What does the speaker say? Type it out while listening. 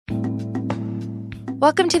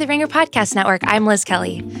Welcome to the Ringer Podcast Network. I'm Liz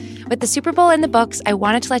Kelly. With the Super Bowl in the books, I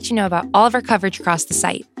wanted to let you know about all of our coverage across the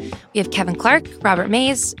site. We have Kevin Clark, Robert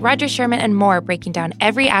Mays, Roger Sherman, and more breaking down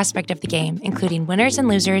every aspect of the game, including winners and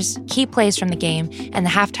losers, key plays from the game, and the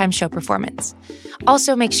halftime show performance.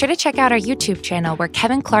 Also, make sure to check out our YouTube channel where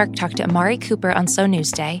Kevin Clark talked to Amari Cooper on Slow News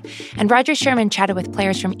Day, and Roger Sherman chatted with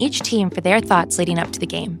players from each team for their thoughts leading up to the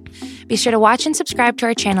game. Be sure to watch and subscribe to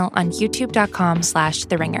our channel on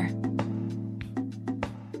youtube.com/The Ringer.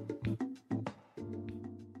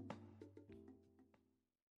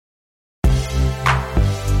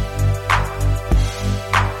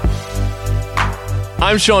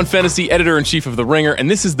 I'm Sean Fennessy, editor-in-chief of The Ringer, and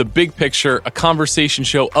this is The Big Picture, a conversation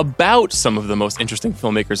show about some of the most interesting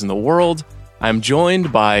filmmakers in the world. I'm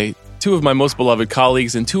joined by two of my most beloved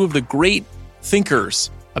colleagues and two of the great thinkers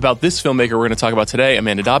about this filmmaker we're going to talk about today.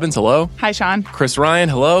 Amanda Dobbins, hello. Hi, Sean. Chris Ryan,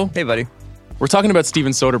 hello. Hey, buddy. We're talking about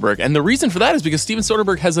Steven Soderbergh, and the reason for that is because Steven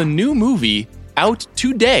Soderbergh has a new movie out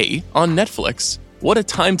today on Netflix. What a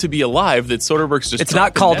time to be alive that Soderbergh's just... It's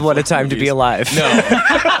not called What a Time to Be Alive. No.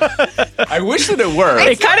 I wish that it were.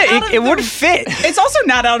 It would fit. It's also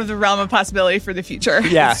not out of the realm of possibility for the future.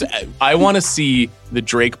 Yeah. I want to see the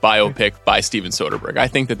Drake biopic by Steven Soderbergh. I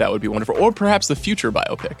think that would be wonderful. Or perhaps the future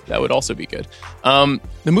biopic. That would also be good. The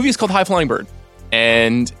movie is called High Flying Bird.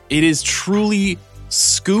 And it is truly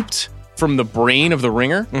scooped from the brain of The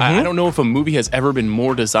Ringer. Mm-hmm. I don't know if a movie has ever been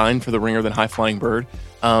more designed for The Ringer than High Flying Bird.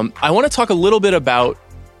 I want to talk a little bit about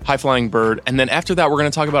High Flying Bird, and then after that, we're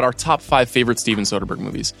going to talk about our top 5 favorite Steven Soderbergh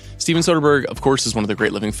movies. Steven Soderbergh, of course, is one of the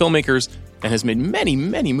great living filmmakers and has made many,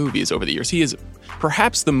 many movies over the years. He is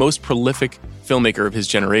perhaps the most prolific filmmaker of his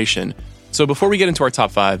generation. So before we get into our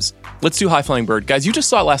top 5s, let's do High Flying Bird. Guys, you just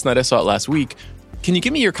saw it last night. I saw it last week. Can you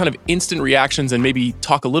give me your kind of instant reactions and maybe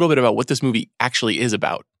talk a little bit about what this movie actually is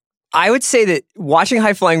about? I would say that watching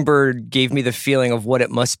High Flying Bird gave me the feeling of what it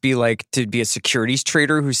must be like to be a securities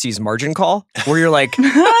trader who sees margin call, where you're like,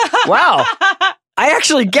 wow, I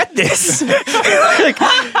actually get this.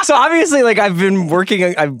 So obviously, I've been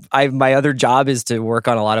working, my other job is to work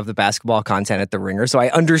on a lot of the basketball content at The Ringer. So I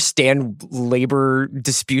understand labor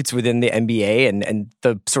disputes within the NBA and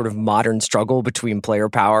the sort of modern struggle between player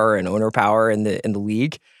power and owner power in the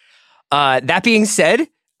league. That being said,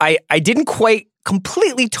 I didn't quite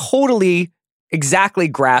completely, totally, exactly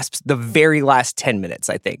grasped the very last 10 minutes,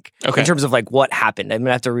 I think, in terms of what happened. I'm going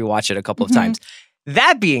to have to rewatch it a couple of times.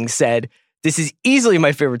 That being said, this is easily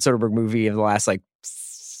my favorite Soderbergh movie of the last,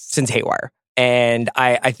 since Haywire. And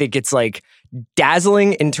I think it's,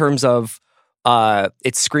 dazzling in terms of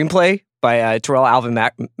its screenplay by Terrell Alvin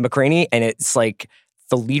McCraney. And it's,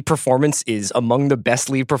 the lead performance is among the best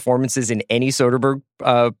lead performances in any Soderbergh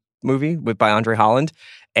movie by Andre Holland.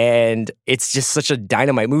 And it's just such a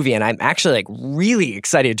dynamite movie. And I'm actually really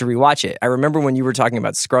excited to rewatch it. I remember when you were talking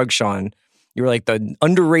about Scruggs, Sean, you were the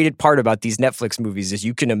underrated part about these Netflix movies is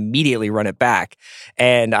you can immediately run it back.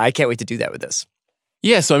 And I can't wait to do that with this.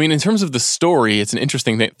 Yeah. So, in terms of the story, it's an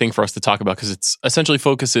interesting thing for us to talk about because it essentially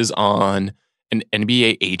focuses on an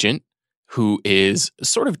NBA agent who is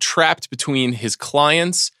sort of trapped between his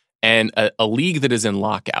clients and a league that is in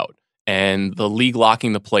lockout. And the league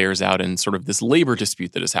locking the players out and sort of this labor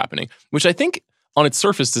dispute that is happening, which I think on its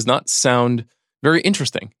surface does not sound very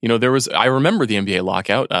interesting. I remember the NBA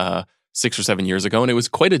lockout 6 or 7 years ago, and it was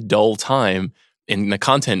quite a dull time in the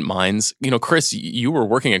content minds. Chris, you were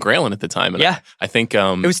working at Grayland at the time. And yeah. I think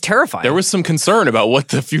it was terrifying. There was some concern about what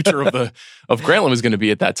the future of Grayland was going to be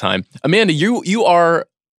at that time. Amanda, you are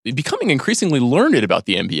becoming increasingly learned about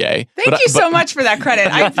the NBA. Thank you so much for that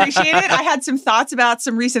credit. I appreciate it. I had some thoughts about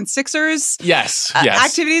some recent Sixers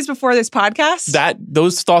activities before this podcast.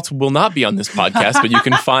 Those thoughts will not be on this podcast, but you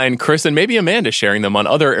can find Chris and maybe Amanda sharing them on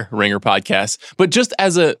other Ringer podcasts. But just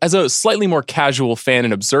as a slightly more casual fan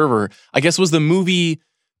and observer, I guess was the movie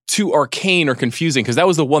too arcane or confusing? Because that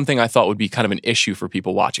was the one thing I thought would be kind of an issue for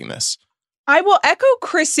people watching this. I will echo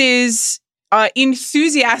Chris's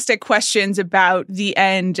enthusiastic questions about the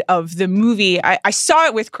end of the movie. I saw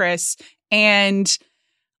it with Chris, and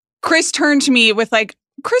Chris turned to me with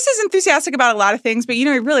Chris is enthusiastic about a lot of things, but he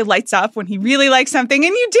really lights up when he really likes something,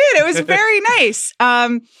 and you did. It was very nice.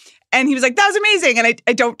 And he was like, that was amazing. And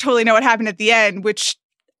I don't totally know what happened at the end, which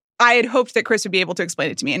I had hoped that Chris would be able to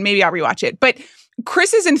explain it to me, and maybe I'll rewatch it. But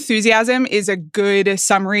Chris's enthusiasm is a good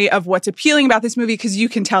summary of what's appealing about this movie, because you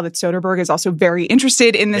can tell that Soderbergh is also very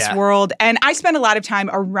interested in this world. And I spend a lot of time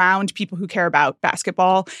around people who care about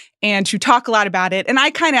basketball and who talk a lot about it. And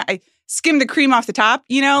I skim the cream off the top.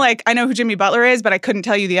 Like I know who Jimmy Butler is, but I couldn't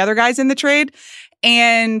tell you the other guys in the trade.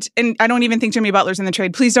 And I don't even think Jimmy Butler's in the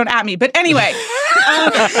trade. Please don't at me. But anyway,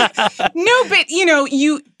 no, but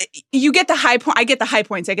you get the high point. I get the high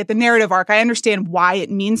points. I get the narrative arc. I understand why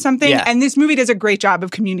it means something. Yeah. And this movie does a great job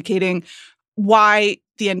of communicating why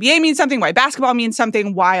the NBA means something, why basketball means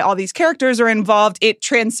something, why all these characters are involved. It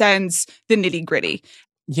transcends the nitty gritty.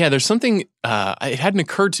 Yeah, there's something, it hadn't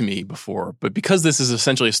occurred to me before, but because this is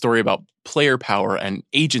essentially a story about player power and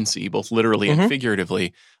agency, both literally and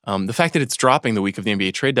figuratively, the fact that it's dropping the week of the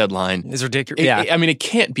NBA trade deadline is ridiculous. It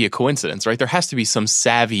can't be a coincidence, right? There has to be some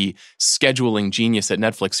savvy scheduling genius at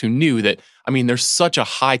Netflix who knew that, there's such a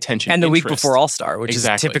high tension And the interest. week before All-Star, which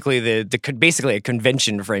Exactly. is typically basically a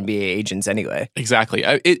convention for NBA agents anyway. Exactly.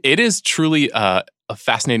 It is truly a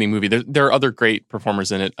fascinating movie. There are other great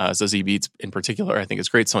performers in it. Zazie Beetz in particular, I think is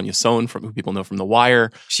great. Sonia Sohn, who people know from The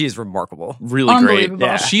Wire. She is remarkable. Really great. Unbelievable.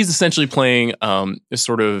 Yeah. She's essentially playing a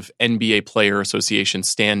sort of NBA Player Association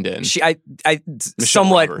stand-in. I Michelle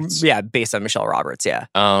somewhat, Roberts. based on Michelle Roberts, yeah.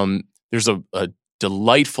 There's a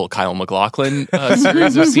delightful Kyle MacLachlan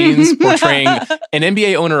series of scenes portraying an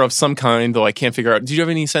NBA owner of some kind, though I can't figure out. Did you have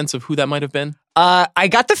any sense of who that might have been? I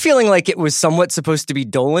got the feeling like it was somewhat supposed to be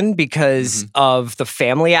Dolan because of the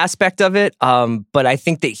family aspect of it. But I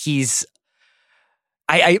think that he's...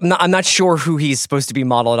 I'm not sure who he's supposed to be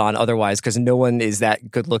modeled on otherwise, because no one is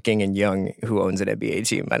that good looking and young who owns an NBA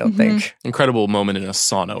team, I don't think. Incredible moment in a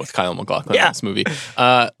sauna with Kyle MacLachlan in this movie.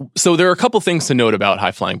 So there are a couple things to note about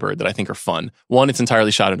High Flying Bird that I think are fun. One, it's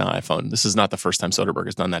entirely shot on an iPhone. This is not the first time Soderbergh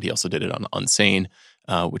has done that. He also did it on Unsane,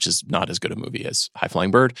 which is not as good a movie as High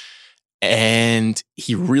Flying Bird. And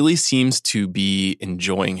he really seems to be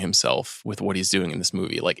enjoying himself with what he's doing in this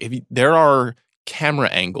movie. Like, there are camera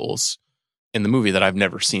angles in the movie that I've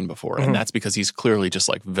never seen before. And that's because he's clearly just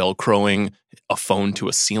like Velcroing a phone to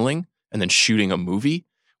a ceiling and then shooting a movie,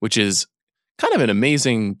 which is kind of an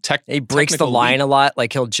amazing He breaks the line a lot.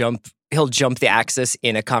 Like he'll jump the axis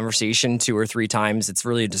in a conversation 2 or 3 times. It's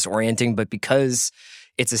really disorienting, but because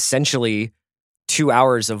it's essentially 2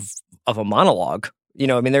 hours of a monologue,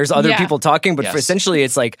 there's other people talking, but essentially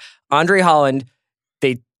it's like Andre Holland,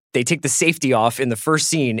 they take the safety off in the first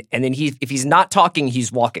scene, and then if he's not talking,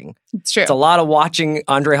 he's walking. It's true. It's a lot of watching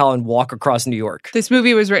Andre Holland walk across New York. This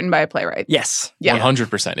movie was written by a playwright. Yes. Yeah.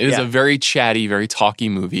 100%. It is a very chatty, very talky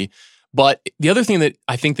movie. But the other thing that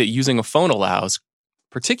I think that using a phone allows,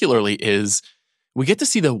 particularly, is we get to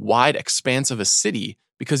see the wide expanse of a city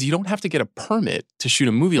because you don't have to get a permit to shoot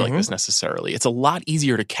a movie like this necessarily. It's a lot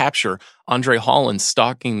easier to capture Andre Holland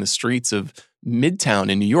stalking the streets of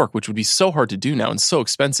Midtown in New York, which would be so hard to do now and so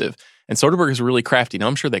expensive. And Soderbergh is really crafty. Now,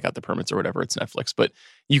 I'm sure they got the permits or whatever. It's Netflix. But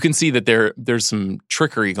you can see that there's some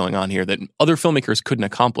trickery going on here that other filmmakers couldn't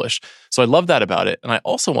accomplish. So I love that about it. And I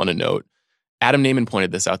also want to note, Adam Naiman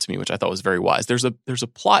pointed this out to me, which I thought was very wise. There's a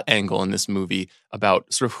plot angle in this movie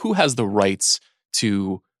about sort of who has the rights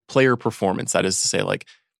to player performance. That is to say, like,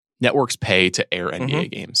 networks pay to air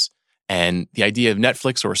NBA games. And the idea of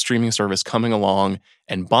Netflix or a streaming service coming along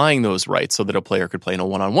and buying those rights so that a player could play in a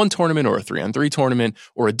 1-on-1 tournament or a 3-on-3 tournament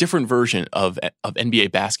or a different version of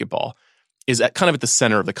NBA basketball is kind of at the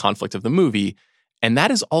center of the conflict of the movie. And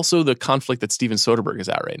that is also the conflict that Steven Soderbergh is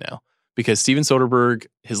at right now. Because Steven Soderbergh,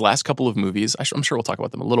 his last couple of movies, I'm sure we'll talk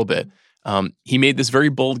about them a little bit, he made this very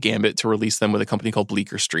bold gambit to release them with a company called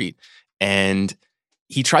Bleecker Street. And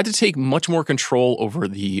he tried to take much more control over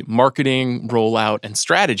the marketing, rollout, and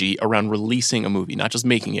strategy around releasing a movie, not just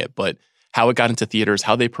making it, but how it got into theaters,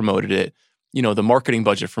 how they promoted it. The marketing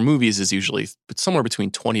budget for movies is usually somewhere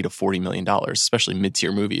between $20 to $40 million, especially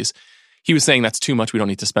mid-tier movies. He was saying that's too much. We don't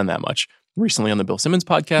need to spend that much. Recently on the Bill Simmons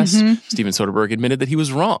podcast, Steven Soderbergh admitted that he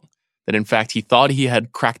was wrong, that in fact he thought he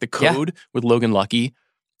had cracked the code with Logan Lucky,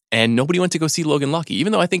 and nobody went to go see Logan Lucky,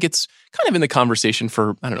 even though I think it's kind of in the conversation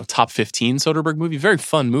for, top 15 Soderbergh movie. Very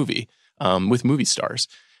fun movie with movie stars.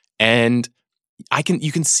 And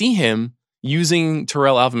you can see him using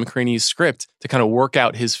Terrell Alvin McCraney's script to kind of work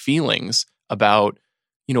out his feelings about,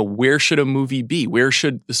 where should a movie be? Where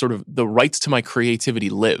should the rights to my creativity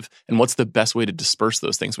live? And what's the best way to disperse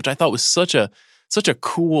those things, which I thought was such a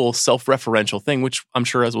cool self-referential thing, which I'm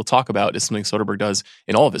sure, as we'll talk about, is something Soderbergh does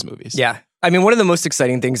in all of his movies. Yeah. One of the most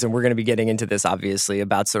exciting things, and we're going to be getting into this, obviously,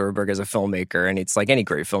 about Soderbergh as a filmmaker, and it's like any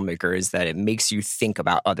great filmmaker, is that it makes you think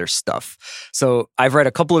about other stuff. So I've read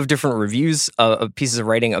a couple of different reviews of pieces of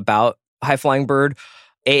writing about High Flying Bird.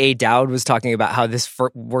 A.A. Dowd was talking about how this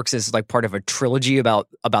works as like part of a trilogy about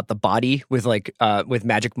the body with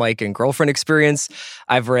Magic Mike and Girlfriend Experience.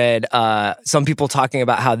 I've read some people talking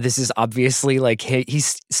about how this is obviously like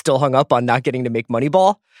he's still hung up on not getting to make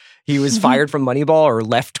Moneyball. He was fired from Moneyball or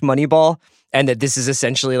left Moneyball, and that this is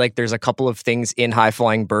essentially like there's a couple of things in High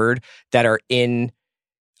Flying Bird that are in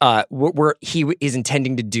where he is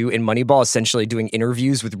intending to do in Moneyball, essentially doing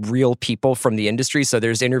interviews with real people from the industry. So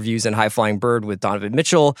there's interviews in High Flying Bird with Donovan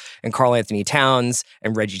Mitchell and Karl Anthony Towns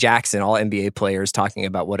and Reggie Jackson, all NBA players talking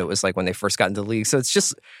about what it was like when they first got into the league. So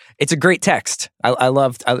it's a great text. I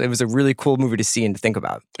loved it. Was a really cool movie to see and to think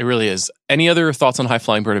about. It really is. Any other thoughts on High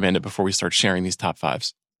Flying Bird, Amanda, before we start sharing these top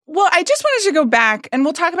fives? Well, I just wanted to go back, and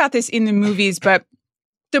we'll talk about this in the movies, but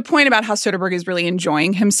the point about how Soderbergh is really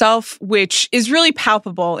enjoying himself, which is really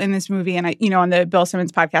palpable in this movie. And on the Bill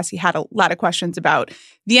Simmons podcast, he had a lot of questions about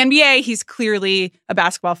the NBA. He's clearly a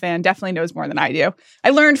basketball fan, definitely knows more than I do. I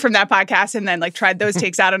learned from that podcast and then tried those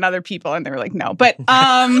takes out on other people, and they were like, no. But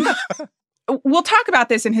we'll talk about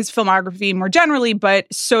this in his filmography more generally, but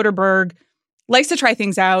Soderbergh likes to try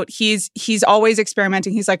things out. He's always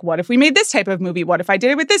experimenting. He's like, what if we made this type of movie? What if I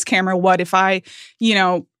did it with this camera? What if I,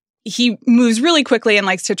 he moves really quickly and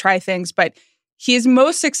likes to try things, but he is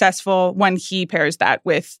most successful when he pairs that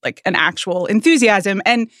with like an actual enthusiasm.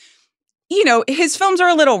 And, his films are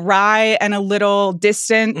a little wry and a little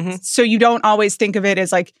distant. So you don't always think of it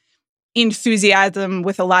as like enthusiasm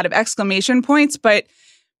with a lot of exclamation points, but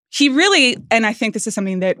he really, and I think this is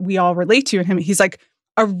something that we all relate to in him, he's like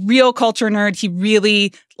a real culture nerd. He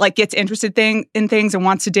really gets interested in things and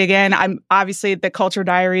wants to dig in. I'm obviously the Culture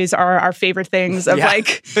Diaries are our favorite things of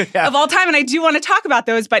of all time. And I do want to talk about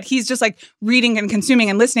those, but he's just reading and consuming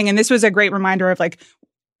and listening. And this was a great reminder of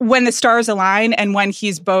when the stars align and when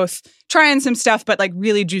he's both trying some stuff, but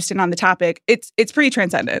really juiced in on the topic. It's pretty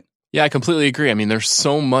transcendent. Yeah, I completely agree. I mean, there's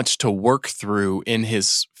so much to work through in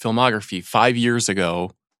his filmography. 5 years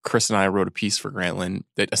ago, Chris and I wrote a piece for Grantland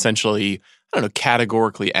that essentially,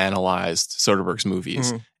 categorically analyzed Soderbergh's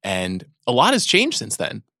movies. And a lot has changed since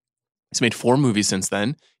then. He's made 4 movies since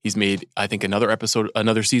then. He's made, I think,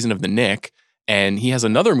 another season of The Knick. And he has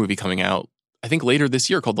another movie coming out, I think, later this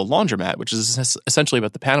year called The Laundromat, which is essentially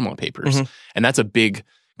about the Panama Papers. And that's a big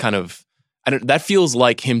kind of, that feels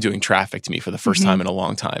like him doing Traffic to me for the first time in a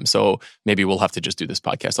long time. So maybe we'll have to just do this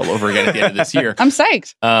podcast all over again at the end of this year. I'm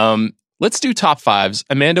psyched. Let's do top fives.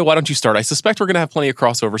 Amanda, why don't you start? I suspect we're going to have plenty of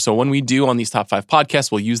crossover. So when we do on these top 5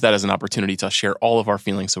 podcasts, we'll use that as an opportunity to share all of our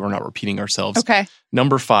feelings so we're not repeating ourselves. Okay.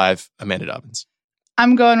 Number 5, Amanda Dobbins.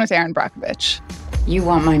 I'm going with Aaron Brockovich. You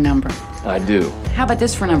want my number? I do. How about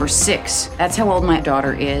this for number 6? That's how old my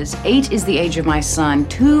daughter is. 8 is the age of my son.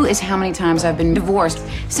 2 is how many times I've been divorced.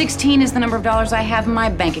 16 is the number of dollars I have in my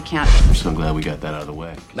bank account. I'm so glad we got that out of the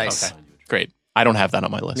way. Nice. Okay. Great. I don't have that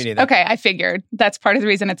on my list. Me neither. Okay, I figured. That's part of the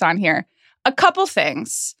reason it's on here. A couple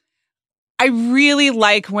things. I really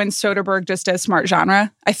like when Soderbergh just does smart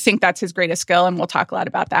genre. I think that's his greatest skill, and we'll talk a lot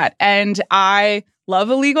about that. And I love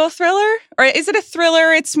a legal thriller. Or is it a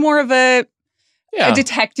thriller? It's more of a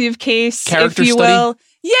detective case, character if you study. will.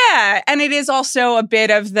 Yeah, and it is also a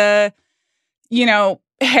bit of the,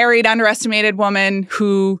 harried, underestimated woman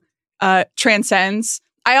who transcends.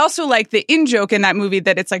 I also like the in-joke in that movie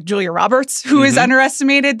that it's Julia Roberts who is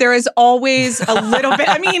underestimated. There is always a little bit.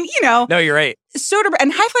 I mean, No, you're right. Soderbergh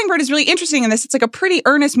and High Flying Bird is really interesting in this. It's a pretty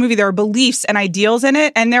earnest movie. There are beliefs and ideals in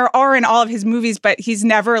it, and there are in all of his movies, but he's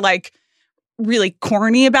never really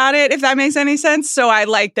corny about it, if that makes any sense. So I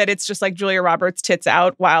like that it's just Julia Roberts tits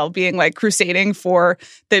out while being crusading for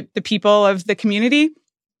the people of the community.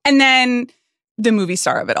 And then the movie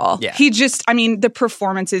star of it all. Yeah. He just, the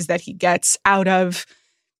performances that he gets out of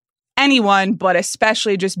anyone, but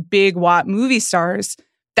especially just big Watt movie stars,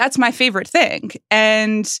 that's my favorite thing.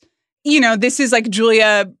 And, this is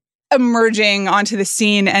Julia emerging onto the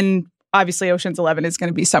scene, and obviously Ocean's 11 is going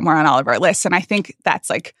to be somewhere on all of our lists. And I think that's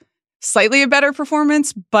slightly a better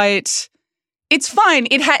performance, but it's fine.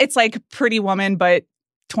 It's Pretty Woman, but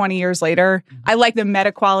 20 years later. I like the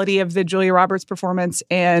meta quality of the Julia Roberts performance.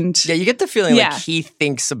 And yeah, you get the feeling he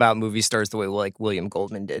thinks about movie stars the way William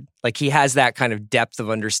Goldman did. He has that kind of depth of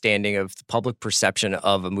understanding of the public perception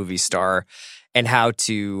of a movie star and how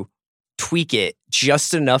to tweak it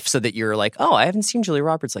just enough so that you're oh, I haven't seen Julia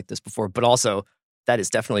Roberts like this before, but also that is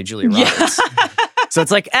definitely Julia Roberts. So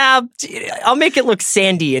it's I'll make it look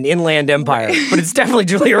sandy in Inland Empire, but it's definitely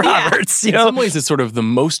Julia Roberts. In some ways, it's sort of the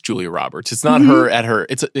most Julia Roberts. It's not her at her.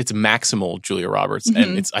 It's maximal Julia Roberts,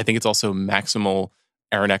 and I think it's also maximal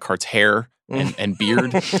Aaron Eckhart's hair and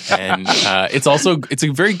beard, and it's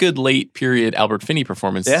a very good late period Albert Finney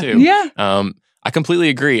performance too. Yeah, I completely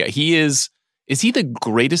agree. He is. Is he the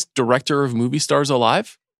greatest director of movie stars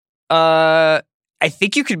alive? I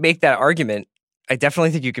think you could make that argument. I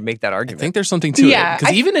definitely think you could make that I argument. think there's something to it.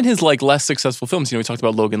 Because even in his like less successful films, we talked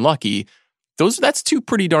about Logan Lucky, that's two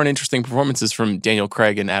pretty darn interesting performances from Daniel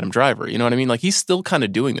Craig and Adam Driver. You know what I mean? Like he's still kind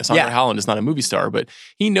of doing this. Andre Holland is not a movie star, but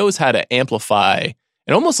he knows how to amplify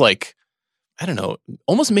and almost like, I don't know,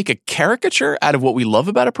 almost make a caricature out of what we love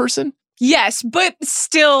about a person. Yes, but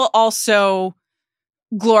still also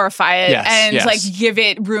glorify it and like give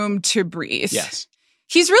it room to breathe. Yes.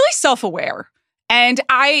 He's really self-aware. And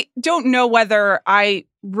I don't know whether I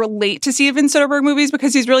relate to Steven Soderbergh movies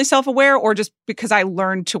because he's really self-aware or just because I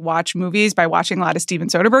learned to watch movies by watching a lot of Steven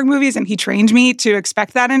Soderbergh movies and he trained me to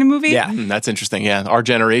expect that in a movie. Yeah, that's interesting. Yeah, our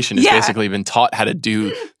generation has basically been taught how to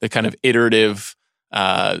do the kind of iterative,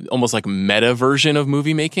 almost like meta version of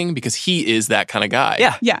movie making because he is that kind of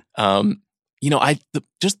guy. Yeah.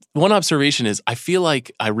 Just one observation is I feel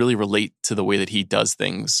like I really relate to the way that he does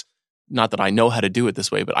things. Not that I know how to do it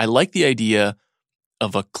this way, but I like the idea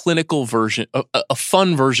of a clinical version, a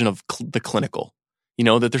fun version of the clinical.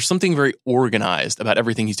 That there's something very organized about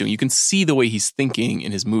everything he's doing. You can see the way he's thinking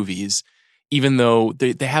in his movies, even though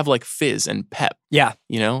they have like fizz and pep. Yeah.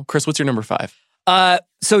 Chris, what's your number 5?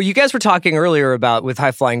 So you guys were talking earlier about with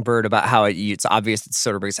High Flying Bird about how it's obvious that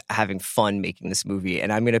Soderbergh's having fun making this movie,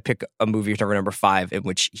 and I'm going to pick a movie for number 5 in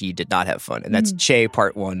which he did not have fun, and that's Che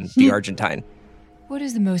Part 1, The Argentine. What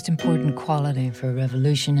is the most important quality for a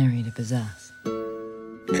revolutionary to possess?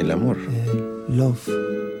 El amor. Love.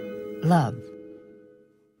 Love.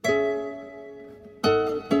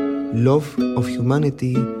 Love of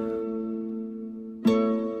humanity,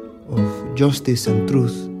 of justice and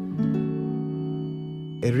truth.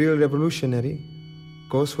 A real revolutionary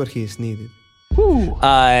goes where he is needed.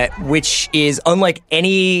 Which is unlike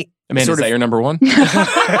any Amanda, is that your number 1?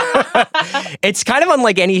 It's kind of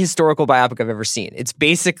unlike any historical biopic I've ever seen. It's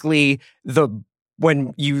basically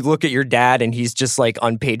when you look at your dad and he's just like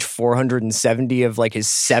on page 470 of like his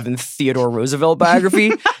 7th Theodore Roosevelt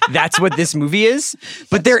biography, that's what this movie is.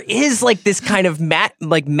 But there is like this kind of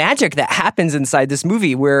magic that happens inside this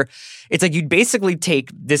movie where it's like you'd basically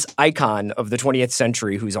take this icon of the 20th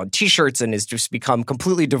century who's on t-shirts and has just become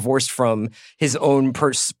completely divorced from his own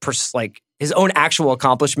his own actual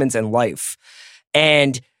accomplishments in life.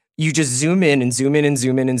 And you just zoom in and zoom in and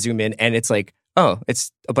zoom in and zoom in. And it's like, oh,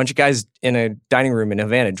 it's a bunch of guys in a dining room in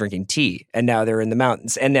Havana drinking tea. And now they're in the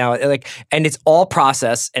mountains. And now and it's all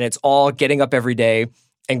process and it's all getting up every day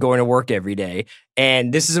and going to work every day.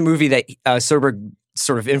 And this is a movie that Soderbergh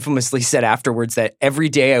sort of infamously said afterwards that every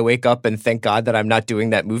day I wake up and thank God that I'm not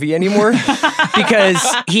doing that movie anymore because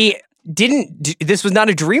this was not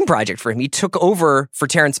a dream project for him. He took over for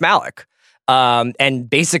Terrence Malick. And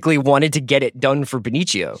basically wanted to get it done for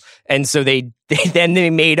Benicio. And so they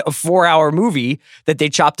made a 4-hour movie that they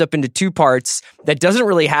chopped up into 2 parts that doesn't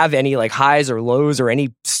really have any like highs or lows or any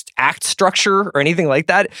act structure or anything like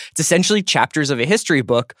that. It's essentially chapters of a history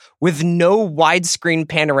book with no widescreen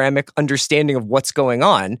panoramic understanding of what's going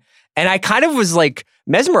on. And I kind of was like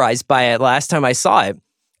mesmerized by it last time I saw it.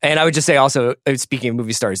 And I would just say also, speaking of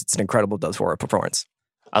movie stars, it's an incredible Del Toro performance.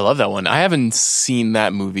 I love that one. I haven't seen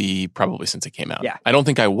that movie probably since it came out. Yeah. I don't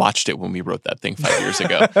think I watched it when we wrote that thing 5 years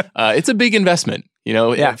ago. It's a big investment.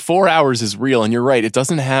 4 hours is real. And you're right. It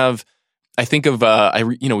doesn't have, I think of,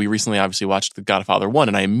 we recently obviously watched The Godfather 1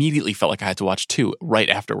 and I immediately felt like I had to watch 2 right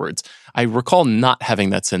afterwards. I recall not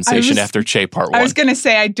having that sensation after Che Part 1. I was going to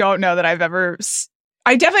say, I don't know that I've ever...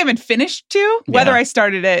 I definitely haven't finished 2. Whether I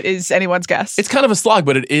started it is anyone's guess. It's kind of a slog,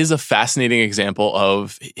 but it is a fascinating example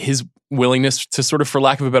of his willingness to sort of, for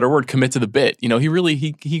lack of a better word, commit to the bit. He really,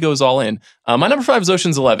 he goes all in. My number 5 is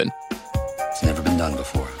Ocean's 11. It's never been done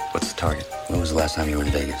before. What's the target? When was the last time you were in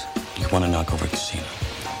Vegas? You want to knock over a casino.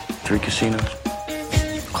 3 casinos?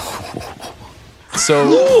 So...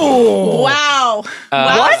 Ooh, wow.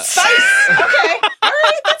 What? Spice. Okay. All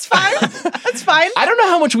right. That's fine. That's fine. I don't know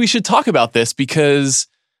how much we should talk about this because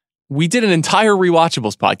we did an entire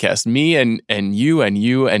Rewatchables podcast, me and you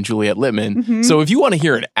and Juliette Littman. Mm-hmm. So if you want to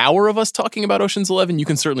hear an hour of us talking about Ocean's 11, you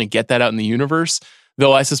can certainly get that out in the universe.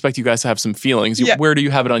 Though I suspect you guys have some feelings. Yeah. Where do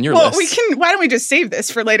you have it on your well, list? Why don't we just save this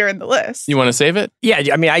for later in the list? You want to save it? Yeah,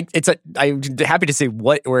 I mean, I'm happy to say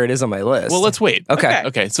where it is on my list. Well, let's wait.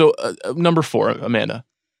 Okay. So number 4, Amanda.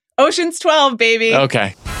 Ocean's 12, baby.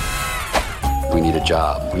 Okay. We need a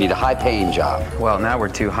job. We need a high-paying job. Well, now we're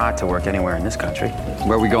too hot to work anywhere in this country.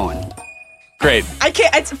 Where are we going? Great. I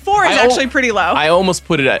can't. 4 is actually pretty low. I almost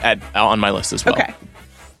put it on my list as well. Okay.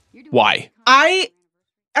 Why?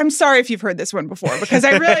 I'm sorry if you've heard this one before because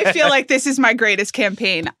I really feel like this is my greatest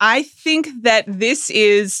campaign. I think that this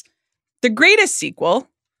is the greatest sequel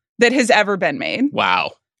that has ever been made.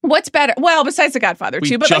 Wow. What's better? Well, besides The Godfather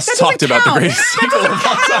 2, but just like that talked doesn't about count. the greatest sequel of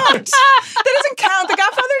all time. That doesn't count. The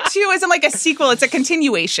Godfather 2 isn't like a sequel; it's a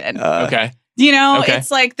continuation. Okay. You know, Okay.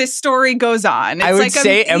 it's like this story goes on. It's I would like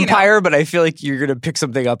say Empire, know. but I feel like you're going to pick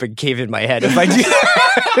something up and cave in my head if I do.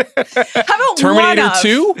 How about Terminator one of?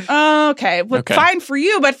 2? Okay, well, Okay. fine for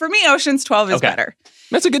you, but for me, Ocean's 12 is better.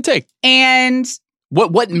 That's a good take. And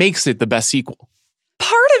What makes it the best sequel?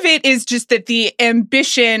 part of it is just that the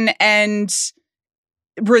ambition and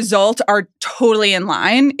result are totally in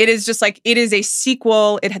line. It is just like, it is a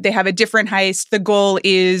sequel. They have a different heist. The goal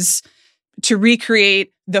is to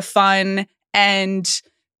recreate the fun and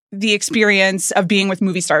the experience of being with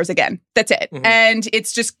movie stars again. That's it. Mhm. And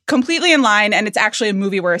it's just completely in line. And it's actually a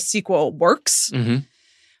movie where a sequel works. Mm-hmm.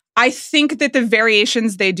 I think that the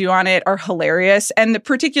variations they do on it are hilarious. And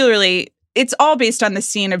particularly, it's all based on the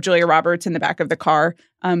scene of Julia Roberts in the back of the car.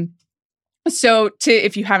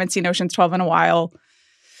 If you haven't seen Ocean's 12 in a while,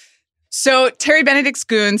 so Terry Benedict's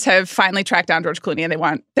goons have finally tracked down George Clooney and they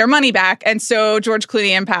want their money back. And so George Clooney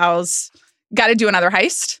and pals got to do another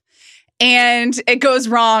heist. And it goes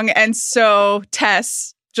wrong. And so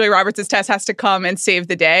Julia Roberts' Tess, has to come and save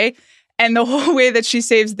the day. And the whole way that she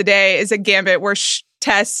saves the day is a gambit where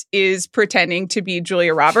Tess is pretending to be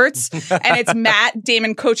Julia Roberts. And it's Matt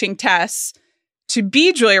Damon coaching Tess to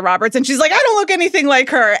be Julia Roberts. And she's like, I don't look anything like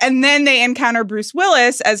her. And then they encounter Bruce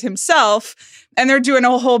Willis as himself. And they're doing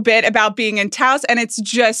a whole bit about being in Taos. And it's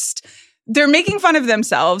just, they're making fun of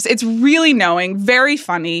themselves. It's really knowing, very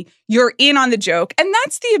funny. You're in on the joke. And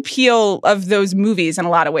that's the appeal of those movies in a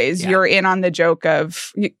lot of ways. Yeah. You're in on the joke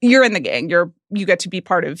of, you're in the gang. You get to be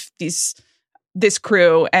part of this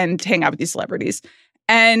crew and hang out with these celebrities.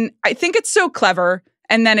 And I think it's so clever.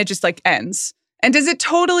 And then it just like ends. And does it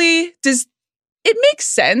make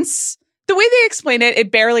sense? The way they explain it, it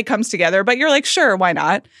barely comes together, but you're like, sure, why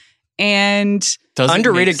not? And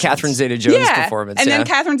underrated Catherine Zeta-Jones performance. And then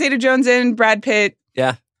Catherine Zeta-Jones and Brad Pitt.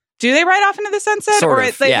 Yeah. Do they ride off into the sunset? Sort or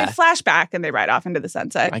of, they flash back and they ride off into the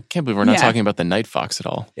sunset? I can't believe we're not talking about the Night Fox at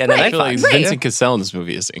all. Yeah, the Night Fox. Fox. Vincent Cassel in this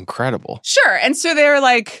movie is incredible. Sure. And so they're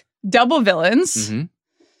like double villains. Mm-hmm.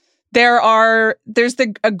 There's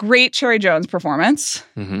a great Cherry Jones performance.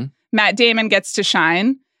 Mm-hmm. Matt Damon gets to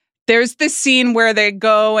shine. There's this scene where they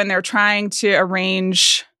go and they're trying to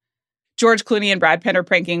arrange. George Clooney and Brad Pitt are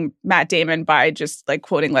pranking Matt Damon by just like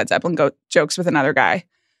quoting Led Zeppelin jokes with another guy.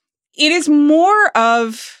 It is more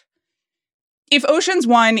of, if Ocean's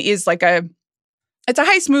 1 is like it's a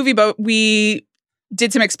heist movie, but we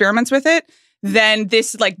did some experiments with it, then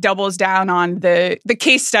this like doubles down on the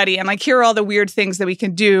case study and like, here are all the weird things that we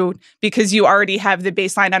can do because you already have the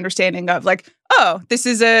baseline understanding of like, oh, this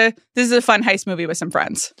is a fun heist movie with some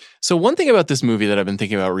friends. So one thing about this movie that I've been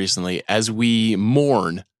thinking about recently, as we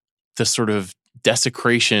mourn the sort of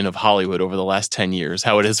desecration of Hollywood over the last 10 years,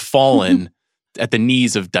 how it has fallen at the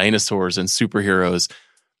knees of dinosaurs and superheroes.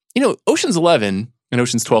 You know, Ocean's 11 and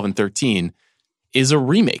Ocean's 12 and 13 is a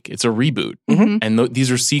remake. It's a reboot. Mm-hmm. And these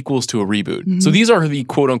are sequels to a reboot. Mm-hmm. So these are the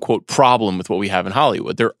quote unquote problem with what we have in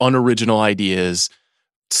Hollywood. They're unoriginal ideas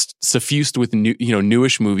suffused with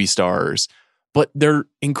newish movie stars, but they're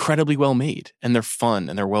incredibly well made and they're fun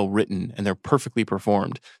and they're well written and they're perfectly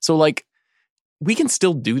performed. So like, we can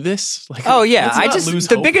still do this. Like, oh yeah,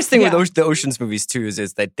 the biggest thing with the Ocean's movies too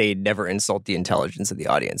is that they never insult the intelligence of the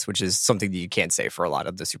audience, which is something that you can't say for a lot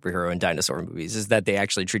of the superhero and dinosaur movies. Is that they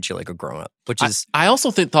actually treat you like a grown up, which is I also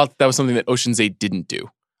thought that was something that Ocean's 8 didn't do.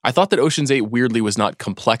 I thought that Ocean's 8 weirdly was not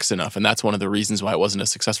complex enough, and that's one of the reasons why it wasn't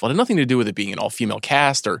as successful. It had nothing to do with it being an all-female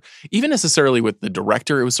cast or even necessarily with the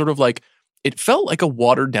director. It was sort of like, it felt like a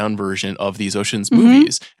watered-down version of these Ocean's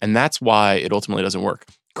movies, and that's why it ultimately doesn't work.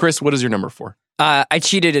 Chris, what is your number 4? I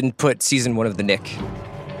cheated and put season 1 of The Nick.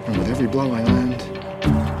 And with every blow I land,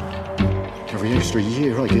 every extra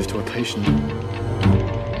year I give to a patient,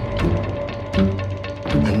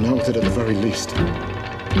 and know that at the very least,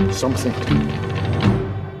 something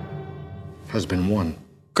has been won.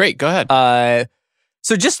 Great, go ahead.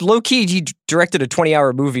 So just low-key, he directed a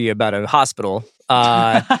 20-hour movie about a hospital. We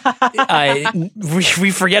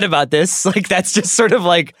forget about this. Like, that's just sort of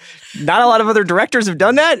like, not a lot of other directors have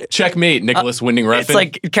done that. Checkmate, Nicholas Winding Refn. It's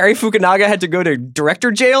like Cary Fukunaga had to go to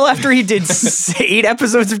director jail after he did 8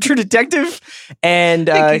 episodes of True Detective. And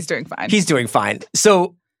I think he's doing fine. He's doing fine.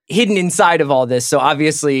 So hidden inside of all this, so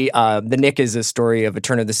obviously The Nick is a story of a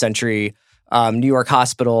turn of the century New York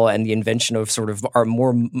hospital and the invention of sort of our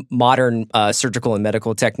more modern surgical and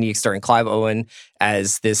medical techniques, starring Clive Owen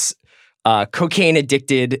as this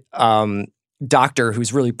cocaine-addicted doctor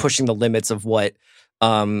who's really pushing the limits of what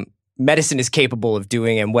medicine is capable of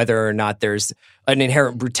doing and whether or not there's an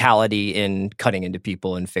inherent brutality in cutting into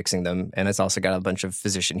people and fixing them. And it's also got a bunch of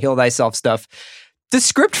physician heal thyself stuff. The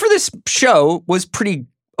script for this show was pretty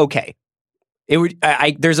okay.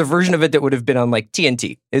 There's a version of it that would have been on like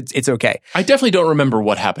TNT. It's okay. I definitely don't remember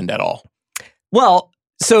what happened at all. Well,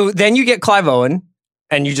 so then you get Clive Owen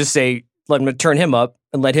and you just say, let him turn him up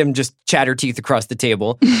and let him just chatter teeth across the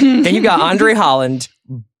table. Then you got Andre Holland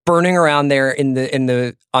burning around there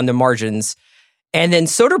on the margins. And then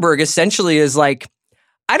Soderbergh essentially is like,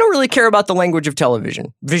 I don't really care about the language of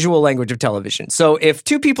television, visual language of television. So if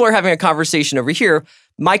two people are having a conversation over here,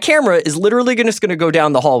 my camera is literally just going to go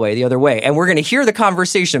down the hallway the other way. And we're going to hear the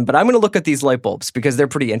conversation, but I'm going to look at these light bulbs because they're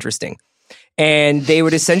pretty interesting. And they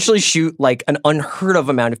would essentially shoot like an unheard of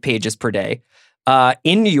amount of pages per day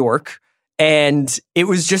in New York. And it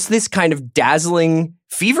was just this kind of dazzling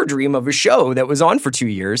fever dream of a show that was on for 2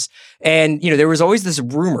 years. And, there was always this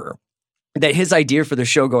rumor that his idea for the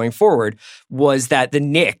show going forward was that the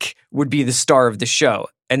Knick would be the star of the show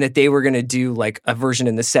and that they were going to do like a version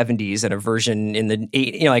in the 70s and a version in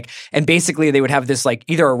the, and basically they would have this like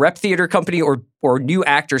either a rep theater company or new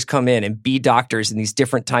actors come in and be doctors in these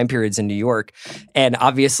different time periods in New York. And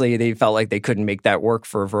obviously they felt like they couldn't make that work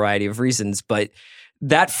for a variety of reasons, but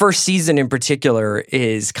that first season in particular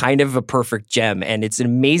is kind of a perfect gem. And it's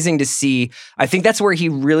amazing to see. I think that's where he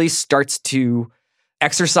really starts to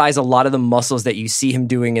exercise a lot of the muscles that you see him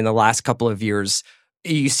doing in the last couple of years.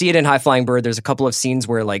 You see it in High Flying Bird. There's a couple of scenes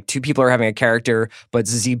where like two people are having a character, but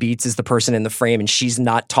Zazie Beetz is the person in the frame and she's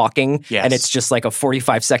not talking. Yes. And it's just like a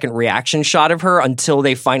 45-second reaction shot of her until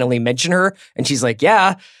they finally mention her. And she's like,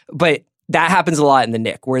 yeah. But that happens a lot in the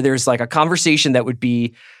Knick where there's like a conversation that would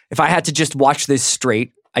be, if I had to just watch this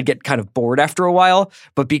straight, I'd get kind of bored after a while.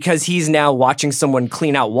 But because he's now watching someone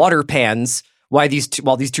clean out water pans while these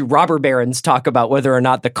two robber barons talk about whether or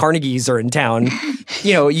not the Carnegies are in town,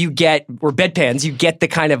 you get, or bedpans, you get the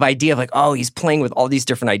kind of idea of like, oh, he's playing with all these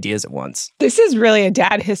different ideas at once. This is really a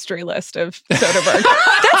dad history list of Soderbergh.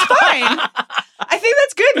 That's fine. I think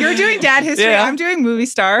that's good. You're doing dad history. Yeah. I'm doing movie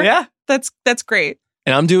star. Yeah. That's great.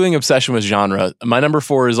 And I'm doing obsession with genre. My number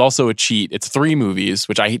 4 is also a cheat. It's 3 movies,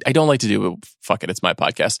 which I don't like to do, but fuck it, it's my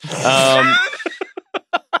podcast.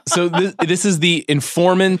 So this is The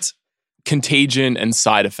Informant, Contagion, and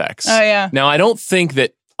Side Effects. Oh, yeah. Now, I don't think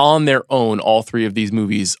that on their own, all 3 of these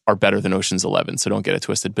movies are better than Ocean's 11, so don't get it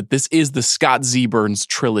twisted. But this is the Scott Z. Burns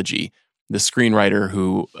trilogy, the screenwriter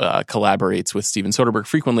who collaborates with Steven Soderbergh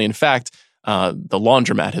frequently. In fact, The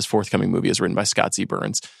Laundromat, his forthcoming movie, is written by Scott Z.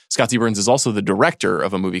 Burns. Scott Z. Burns is also the director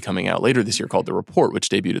of a movie coming out later this year called The Report, which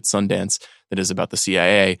debuted at Sundance, that is about the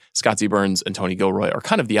CIA. Scott Z. Burns and Tony Gilroy are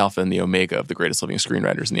kind of the alpha and the omega of the greatest living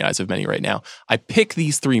screenwriters in the eyes of many right now. I pick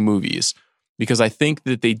these 3 movies because I think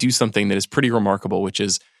that they do something that is pretty remarkable, which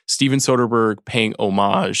is Steven Soderbergh paying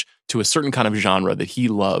homage to a certain kind of genre that he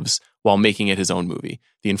loves while making it his own movie.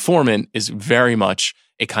 The Informant is very much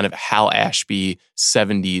a kind of Hal Ashby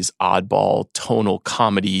 70s oddball tonal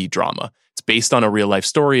comedy drama. It's based on a real life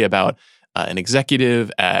story about an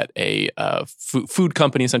executive at a food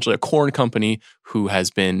company, essentially a corn company, who has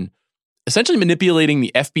been essentially manipulating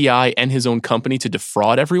the FBI and his own company to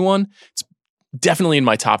defraud everyone. It's definitely in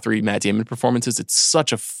my top 3 Matt Damon performances. It's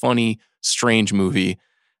such a funny, strange movie.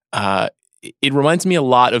 It reminds me a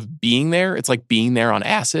lot of Being There. It's like Being There on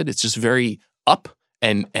acid. It's just very up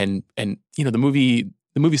and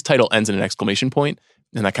the movie's title ends in an exclamation point,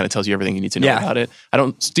 and that kind of tells you everything you need to know about it.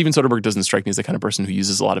 Steven Soderbergh doesn't strike me as the kind of person who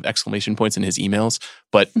uses a lot of exclamation points in his emails,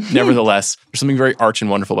 but nevertheless, there's something very arch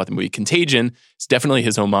and wonderful about the movie. Contagion is definitely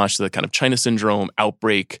his homage to the kind of China Syndrome,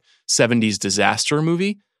 outbreak, 70s disaster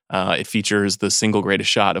movie. It features the single greatest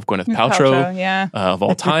shot of Gwyneth Paltrow of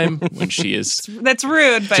all time when she is... That's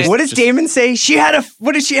rude, but... What does Damon say? She had a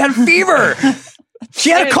fever.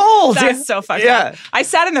 She had a cold. That's so fucked up. I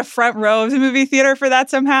sat in the front row of the movie theater for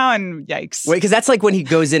that somehow, and yikes. Wait, because that's like when he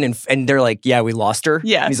goes in and they're like, yeah, we lost her.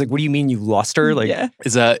 Yeah. And he's like, what do you mean you lost her? Like,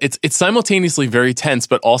 It's simultaneously very tense,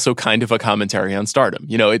 but also kind of a commentary on stardom.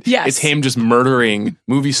 It's him just murdering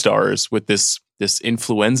movie stars with this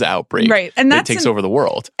influenza outbreak, right? And that takes over the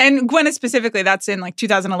world. And Gwyneth specifically, that's in like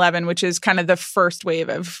 2011, which is kind of the first wave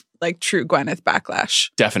of like true Gwyneth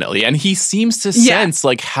backlash. Definitely, and he seems to sense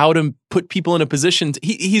like how to put people in a position.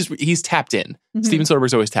 He's tapped in. Mm-hmm. Steven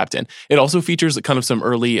Soderbergh's always tapped in. It also features kind of some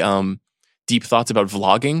early deep thoughts about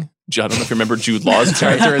vlogging. I don't know if you remember Jude Law's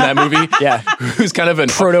character in that movie. Yeah, who's kind of an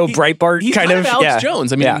proto Breitbart he's kind of Alex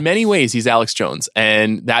Jones. I mean, in many ways, he's Alex Jones,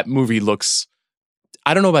 and that movie looks.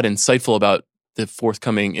 I don't know about insightful about the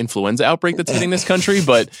forthcoming influenza outbreak that's hitting this country,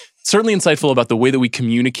 but certainly insightful about the way that we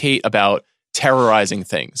communicate about terrorizing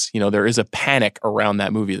things. You know, there is a panic around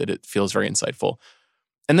that movie that it feels very insightful.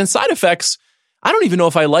 And then Side Effects, I don't even know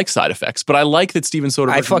if I like Side Effects, but I like that Steven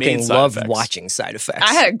Soderbergh I fucking made Side love Effects. watching Side Effects.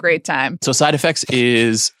 I had a great time. So Side Effects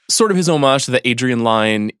is sort of his homage to the Adrian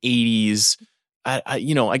Lyne 80s,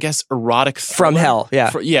 I guess erotic From Hell,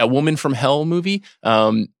 yeah. Woman from Hell movie.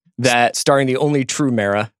 That starring the only true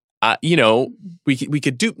Mara.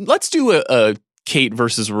 Let's do a Kate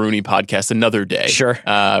versus Rooney podcast another day. Sure.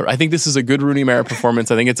 I think this is a good Rooney Mara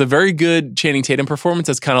performance. I think it's a very good Channing Tatum performance.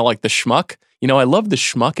 It's kind of like the schmuck. You know, I love the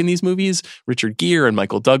schmuck in these movies. Richard Gere and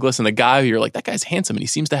Michael Douglas, and the guy who you're like, that guy's handsome and he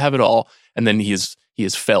seems to have it all. And then he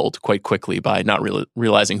is felled quite quickly by not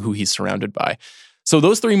realizing who he's surrounded by. So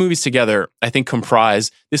those three movies together, I think,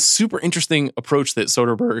 comprise this super interesting approach that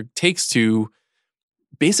Soderbergh takes to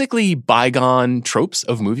basically bygone tropes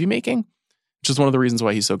of movie making, which is one of the reasons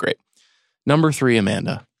why he's so great. Number 3,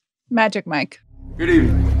 Amanda. Magic Mike. Good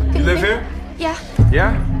evening. You live here? Yeah.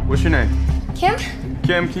 Yeah? What's your name? Kim?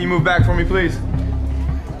 Kim, can you move back for me, please?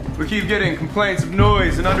 We keep getting complaints of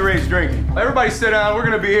noise and underage drinking. Everybody sit down. We're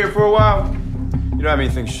going to be here for a while. You don't have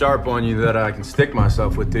anything sharp on you that I can stick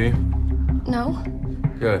myself with, do you? No.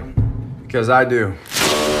 Good. Because I do.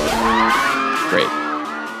 Great.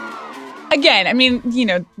 Again, I mean,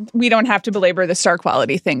 we don't have to belabor the star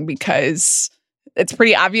quality thing because it's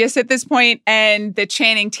pretty obvious at this point. And the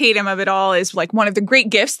Channing Tatum of it all is like one of the great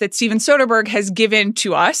gifts that Steven Soderbergh has given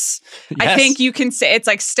to us. Yes. I think you can say it's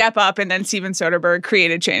like step up and then Steven Soderbergh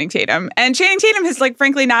created Channing Tatum. And Channing Tatum has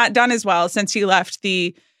frankly not done as well since he left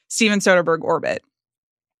the Steven Soderbergh orbit.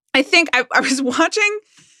 I think I was watching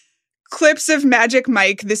clips of Magic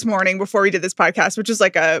Mike this morning before we did this podcast, which is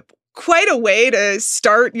like quite a way to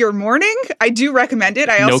start your morning. I do recommend it.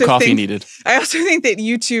 No coffee needed. I also think that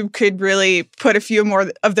YouTube could really put a few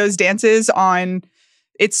more of those dances on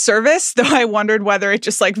its service, though I wondered whether it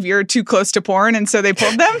just veered too close to porn and so they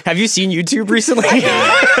pulled them. Have you seen YouTube recently?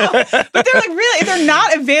 But they're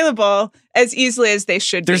not available as easily as they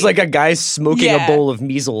should There's be. a guy smoking a bowl of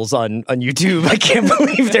measles on YouTube. I can't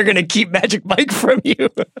believe they're going to keep Magic Mike from you.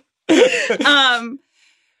 But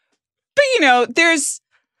there's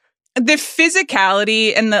the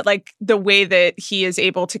physicality and the way that he is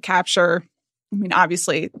able to capture. I mean,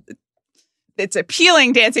 obviously, it's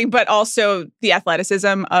appealing dancing, but also the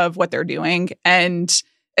athleticism of what they're doing, and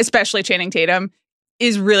especially Channing Tatum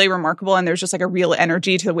is really remarkable. And there's just a real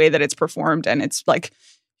energy to the way that it's performed, and it's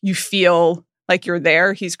you feel like you're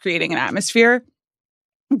there. He's creating an atmosphere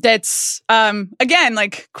that's again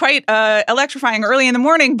quite electrifying early in the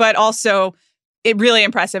morning, but also really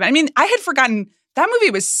impressive. I mean, I had forgotten that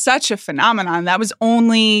movie was such a phenomenon. That was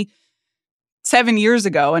only 7 years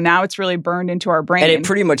ago, and now it's really burned into our brain. And it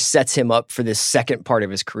pretty much sets him up for this second part of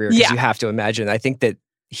his career, because you have to imagine, I think that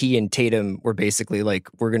he and Tatum were basically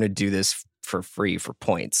we're going to do this for free for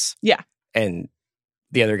points. Yeah. And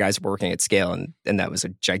the other guys were working at scale, and that was a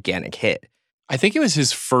gigantic hit. I think it was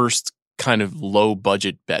his first kind of low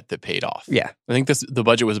budget bet that paid off. Yeah. I think the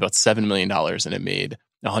budget was about $7 million and it made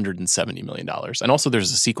 $170 million. And also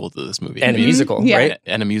there's a sequel to this movie. And a musical, right?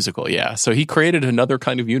 And a musical, yeah. So he created another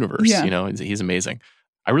kind of universe, he's amazing.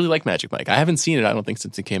 I really like Magic Mike. I haven't seen it, I don't think,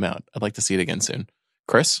 since it came out. I'd like to see it again soon.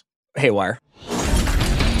 Chris? Haywire.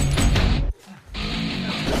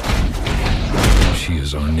 She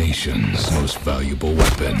is our nation's most valuable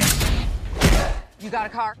weapon. You got a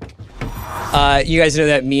car? You guys know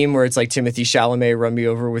that meme where it's Timothy Chalamet, run me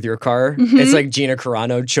over with your car? Mm-hmm. It's Gina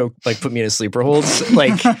Carano put me in a sleeper hold.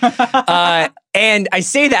 And I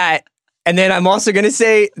say that, and then I'm also going to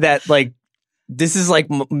say that this is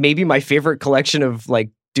maybe my favorite collection of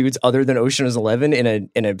dudes other than Ocean's 11 in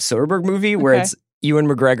a Soderbergh movie, where it's Ewan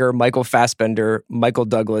McGregor, Michael Fassbender, Michael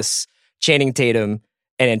Douglas, Channing Tatum,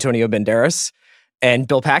 and Antonio Banderas, and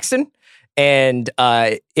Bill Paxton. And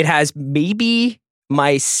it has maybe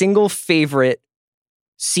my single favorite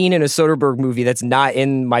scene in a Soderbergh movie that's not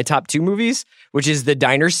in my top 2 movies, which is the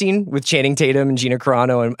diner scene with Channing Tatum and Gina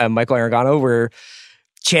Carano and Michael Aragano, where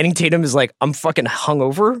Channing Tatum is I'm fucking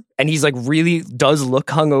hungover, and he's really does look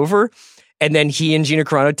hungover. And then he and Gina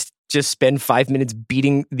Carano just spend 5 minutes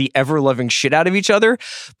beating the ever-loving shit out of each other.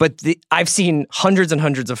 But I've seen hundreds and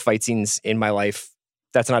hundreds of fight scenes in my life.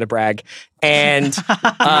 That's not a brag. And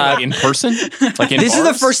in person? This is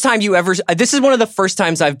the first time this is one of the first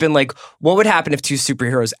times I've been what would happen if 2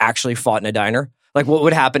 superheroes actually fought in a diner? What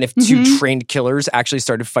would happen if 2 trained killers actually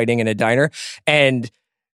started fighting in a diner? And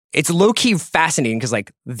it's low-key fascinating because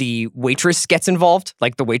the waitress gets involved.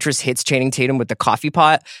 The waitress hits Channing Tatum with the coffee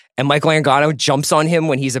pot, and Michael Aragano jumps on him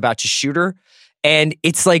when he's about to shoot her. And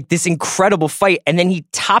it's this incredible fight. And then he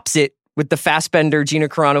tops it with the Fassbender Gina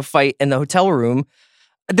Carano fight in the hotel room.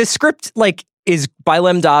 The script, like, is by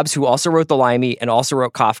Lem Dobbs, who also wrote The Limey and also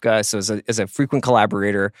wrote Kafka, so is a frequent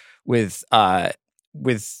collaborator with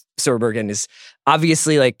Soderbergh, and is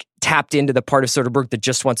obviously like tapped into the part of Soderbergh that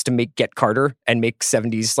just wants to Get Carter and make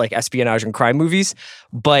 70s like espionage and crime movies.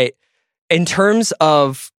 But in terms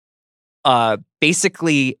of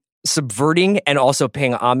basically subverting and also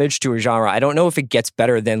paying homage to a genre, I don't know if it gets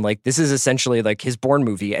better than like this is essentially like his Bourne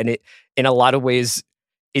movie, and it in a lot of ways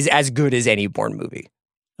is as good as any Bourne movie.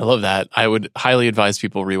 I love that. I would highly advise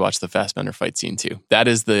people rewatch the Fassbender fight scene too. That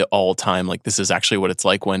is the all-time, like, this is actually what it's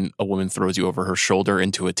like when a woman throws you over her shoulder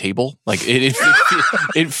into a table. Like, it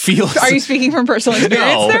feels... Are you speaking from personal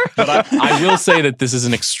experience there? But I will say that this is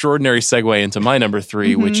an extraordinary segue into my number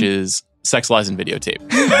 3, which is Sex, Lies, and Videotape.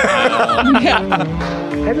 I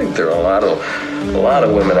think there are a lot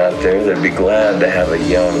of women out there that'd be glad to have a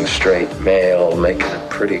young, straight male making a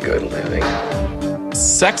pretty good living.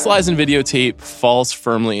 Sex, Lies, and Videotape falls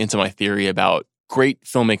firmly into my theory about great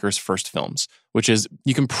filmmakers' first films, which is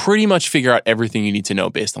you can pretty much figure out everything you need to know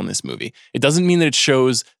based on this movie. It doesn't mean that it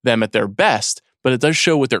shows them at their best, but it does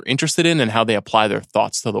show what they're interested in and how they apply their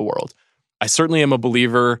thoughts to the world. I certainly am a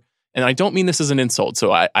believer, and I don't mean this as an insult,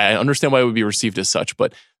 so I understand why it would be received as such,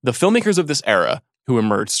 but the filmmakers of this era who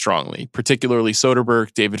emerged strongly, particularly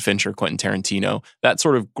Soderbergh, David Fincher, Quentin Tarantino, that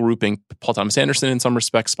sort of grouping, Paul Thomas Anderson in some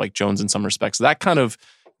respects, Spike Jonze in some respects, that kind of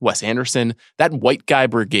Wes Anderson, that white guy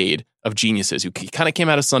brigade of geniuses who kind of came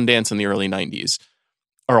out of Sundance in the early 90s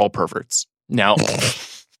are all perverts. Now,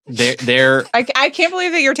 they're I can't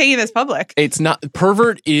believe that you're taking this public. It's not,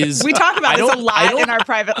 pervert is... We talk about this a lot in our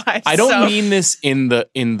private lives. I don't mean this in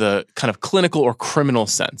the kind of clinical or criminal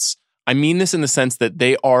sense. I mean this in the sense that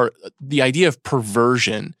the idea of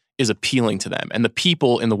perversion is appealing to them, and the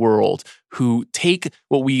people in the world who take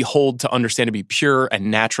what we hold to understand to be pure and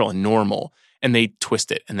natural and normal, and they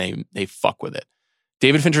twist it and they fuck with it.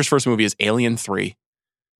 David Fincher's first movie is Alien 3.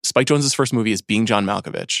 Spike Jonze's first movie is Being John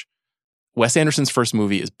Malkovich. Wes Anderson's first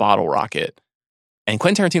movie is Bottle Rocket. And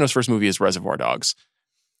Quentin Tarantino's first movie is Reservoir Dogs.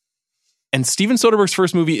 And Steven Soderbergh's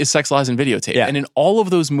first movie is Sex, Lies, and Videotape. Yeah. And in all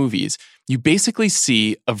of those movies, you basically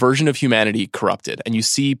see a version of humanity corrupted. And you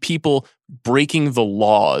see people breaking the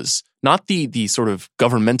laws, not the sort of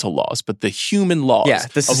governmental laws, but the human laws. Yeah,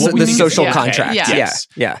 the social contract. Yeah. Yes.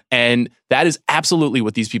 Yeah. And that is absolutely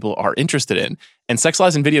what these people are interested in. And Sex,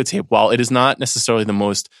 Lies, and Videotape, while it is not necessarily the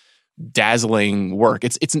most dazzling work,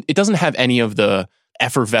 it doesn't have any of the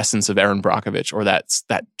effervescence of Erin Brockovich or that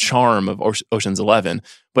charm of Ocean's 11,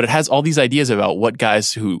 but it has all these ideas about what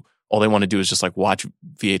guys who all they want to do is just like watch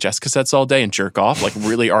VHS cassettes all day and jerk off like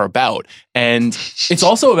really are about. And it's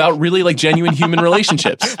also about really like genuine human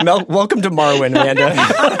relationships. Welcome to Marwin, Amanda.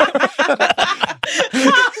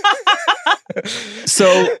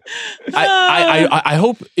 So I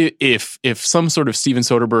hope if some sort of Steven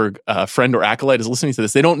Soderbergh friend or acolyte is listening to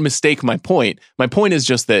this, they don't mistake my point. My point is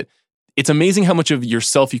just that it's amazing how much of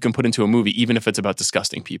yourself you can put into a movie, even if it's about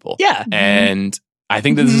disgusting people. Yeah. And I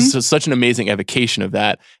think that this is such an amazing evocation of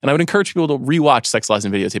that. And I would encourage people to rewatch Sex, Lies,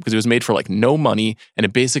 and Videotape because it was made for like no money, and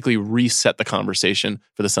it basically reset the conversation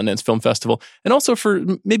for the Sundance Film Festival and also for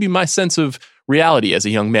maybe my sense of reality as a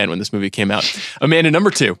young man when this movie came out. Amanda,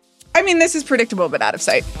 number 2. I mean, this is predictable, but out of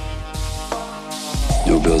sight.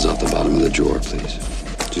 No bills off the bottom of the drawer, please.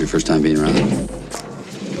 It's your first time being around?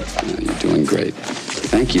 You're doing great.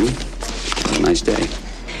 Thank you. Have a nice day.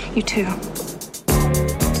 You too.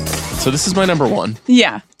 So this is my number 1.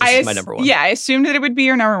 Yeah. This is my number 1. Yeah, I assumed that it would be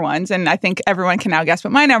your number ones, and I think everyone can now guess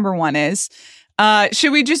what my number 1 is.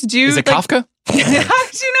 Should we just do... Is it Kafka? How'd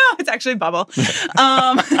you know? It's actually Bubble.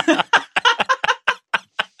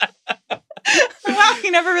 Wow,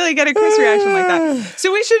 you never really get a Chris reaction like that.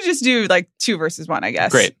 So we should just do like 2 versus 1, I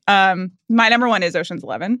guess. Great. My number 1 is Ocean's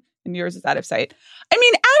 11, and yours is Out of Sight. I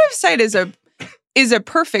mean, Out of Sight is a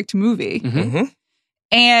perfect movie,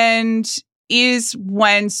 and is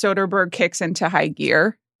when Soderbergh kicks into high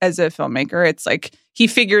gear as a filmmaker. It's like he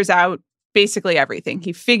figures out basically everything.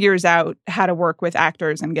 He figures out how to work with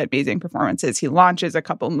actors and get amazing performances. He launches a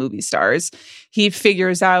couple movie stars. He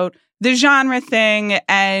figures out the genre thing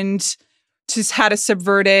and just how to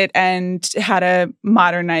subvert it and how to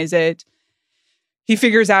modernize it. He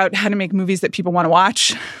figures out how to make movies that people want to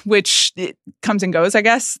watch, which it comes and goes, I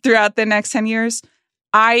guess, throughout the next 10 years.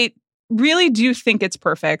 I really do think it's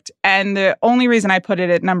perfect. And the only reason I put it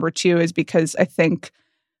at number 2 is because I think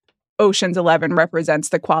Ocean's 11 represents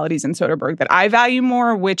the qualities in Soderbergh that I value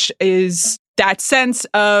more, which is that sense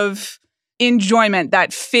of enjoyment,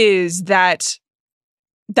 that fizz, that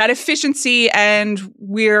efficiency, and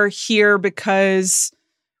we're here because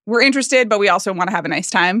we're interested, but we also want to have a nice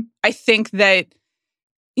time. I think that,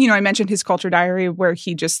 I mentioned his culture diary where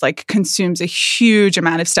he just like consumes a huge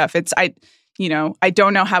amount of stuff. I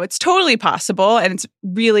don't know how it's totally possible, and it's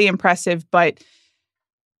really impressive, but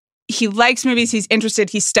he likes movies. He's interested.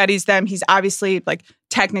 He studies them. He's obviously like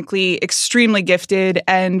technically extremely gifted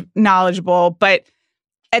and knowledgeable, but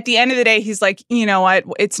at the end of the day, he's like, you know what?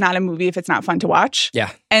 It's not a movie if it's not fun to watch.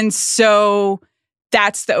 Yeah. And so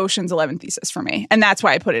that's the Ocean's 11 thesis for me. And that's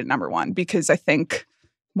why I put it at number one, because I think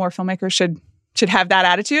more filmmakers should have that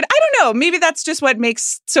attitude. I don't know. Maybe that's just what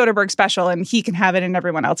makes Soderbergh special, and he can have it and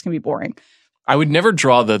everyone else can be boring. I would never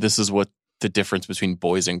draw this is what the difference between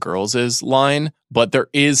boys and girls is line, but there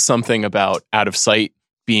is something about Out of Sight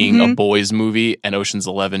being a boys movie and Ocean's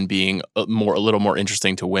 11 being a little more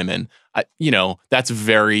interesting to women. That's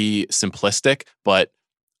very simplistic, but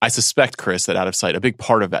I suspect, Chris, that Out of Sight, a big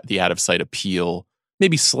part of the Out of Sight appeal,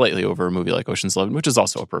 maybe slightly over a movie like Ocean's 11, which is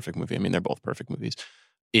also a perfect movie. I mean, they're both perfect movies,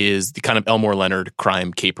 is the kind of Elmore Leonard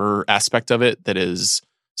crime caper aspect of it that is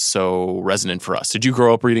so resonant for us. Did you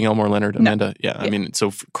grow up reading Elmore Leonard, Amanda? No. Yeah. I mean,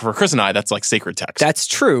 so for Chris and I, that's like sacred text. That's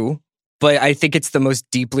true, but I think it's the most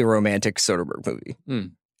deeply romantic Soderbergh movie.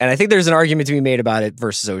 And I think there's an argument to be made about it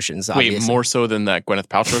versus Oceans, obviously. Wait, more so than that Gwyneth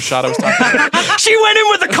Paltrow shot I was talking about? She went in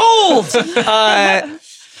with a cold!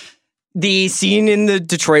 The scene in the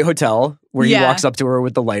Detroit hotel where he walks up to her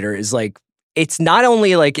with the lighter is like, it's not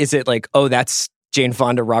only like, is it like, oh, that's Jane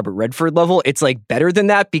Fonda, Robert Redford level? It's like better than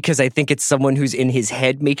that, because I think it's someone who's in his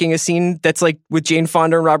head making a scene that's like with Jane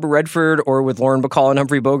Fonda and Robert Redford or with Lauren Bacall and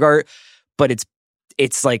Humphrey Bogart, but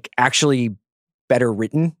it's like actually better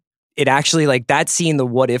written. It actually, like, that scene, the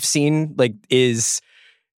what if scene, like is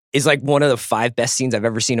like one of the 5 best scenes I've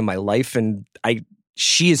ever seen in my life. And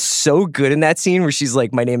she is so good in that scene where she's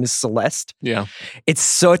like, my name is Celeste. Yeah. It's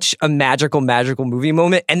such a magical movie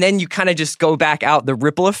moment. And then you kind of just go back out, the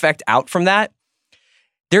ripple effect out from that.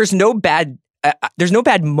 There's no bad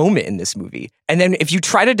moment in this movie. And then if you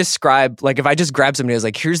try to describe, like, if I just grab somebody, I was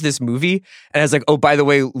like, here's this movie. And I was like, oh, by the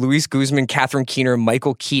way, Luis Guzman, Catherine Keener,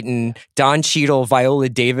 Michael Keaton, Don Cheadle, Viola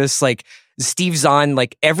Davis, like Steve Zahn,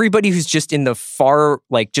 like everybody who's just in the far,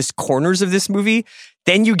 like, just corners of this movie.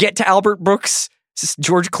 Then you get to Albert Brooks,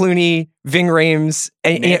 George Clooney, Ving Rhames,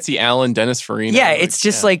 and Nancy Allen, Dennis Farina. Yeah, it's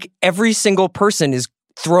just like every single person is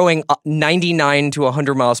throwing 99 to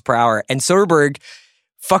 100 miles per hour. And Soderbergh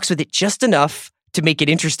fucks with it just enough to make it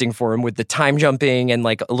interesting for him with the time jumping and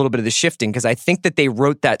like a little bit of the shifting, because I think that they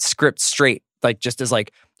wrote that script straight, like just as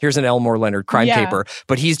like, here's an Elmore Leonard crime caper,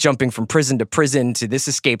 but he's jumping from prison to prison to this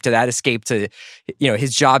escape to that escape to,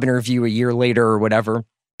 his job interview a year later or whatever.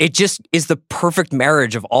 It just is the perfect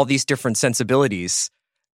marriage of all these different sensibilities.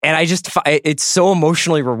 And it's so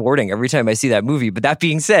emotionally rewarding every time I see that movie. But that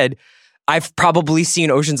being said, I've probably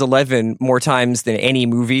seen Ocean's 11 more times than any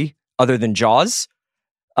movie other than Jaws.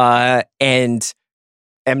 And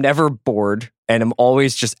am never bored, and I'm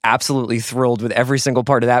always just absolutely thrilled with every single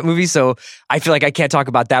part of that movie. So I feel like I can't talk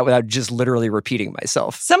about that without just literally repeating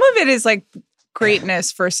myself. Some of it is like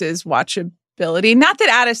greatness versus watchability. Not that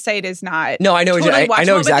Out of Sight is not. No, I know. Totally I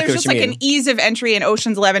know exactly what you mean. But there's just like an ease of entry, and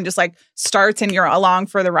Ocean's 11 just like starts, and you're along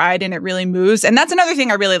for the ride, and it really moves. And that's another thing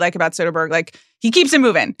I really like about Soderbergh. Like, he keeps it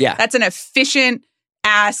moving. Yeah, that's an efficient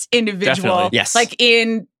ass individual. Definitely. Yes, like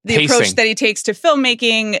in the Pacing. approach that he takes to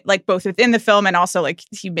filmmaking, like both within the film and also like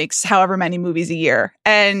he makes however many movies a year.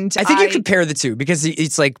 And I think you compare the two, because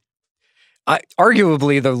it's like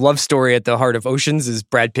arguably the love story at the heart of Oceans is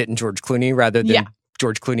Brad Pitt and George Clooney rather than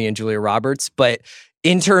George Clooney and Julia Roberts. But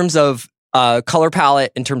in terms of color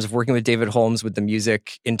palette, in terms of working with David Holmes with the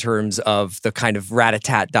music, in terms of the kind of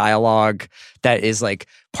rat-a-tat dialogue that is like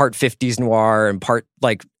part 50s noir and part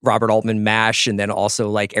like Robert Altman MASH, and then also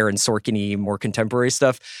like Aaron Sorkin-y more contemporary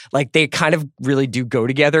stuff, like they kind of really do go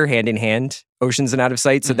together hand in hand, Oceans and Out of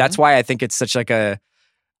Sight. So that's why I think it's such like a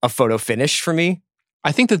photo finish for me.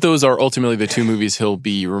 I think that those are ultimately the 2 movies he'll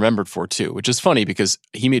be remembered for too, which is funny because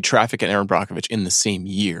he made Traffic and Erin Brockovich in the same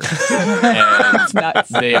year. And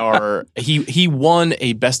they are, he won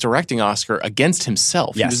a Best Directing Oscar against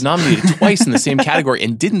himself. Yes. He was nominated twice in the same category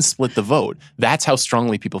and didn't split the vote. That's how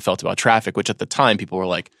strongly people felt about Traffic, which at the time people were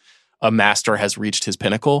like, a master has reached his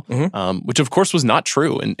pinnacle, which of course was not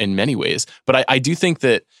true in many ways. But I do think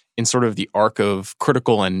that in sort of the arc of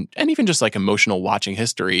critical and even just like emotional watching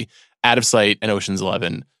history, Out of Sight and Ocean's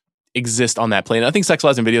 11 exist on that plane. I think Sex,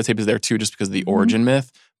 Lies, and Videotape is there too, just because of the origin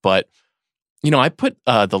myth. But, I put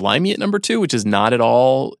The Limey at number 2, which is not at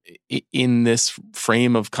all in this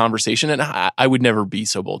frame of conversation. And I would never be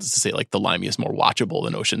so bold as to say like The Limey is more watchable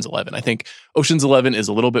than Ocean's 11. I think Ocean's 11 is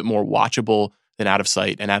a little bit more watchable than Out of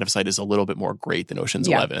Sight, and Out of Sight is a little bit more great than Ocean's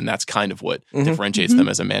 11. And that's kind of what differentiates them,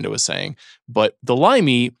 as Amanda was saying. But The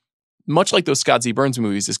Limey much like those Scott Z. Burns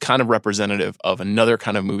movies, is kind of representative of another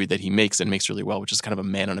kind of movie that he makes and makes really well, which is kind of a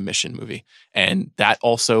man on a mission movie. And that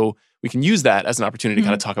also, we can use that as an opportunity to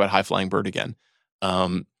kind of talk about High Flying Bird again.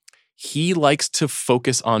 He likes to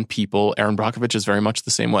focus on people, Aaron Brockovich is very much the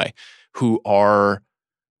same way, who are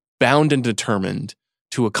bound and determined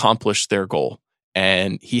to accomplish their goal.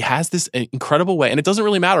 And he has this incredible way, and it doesn't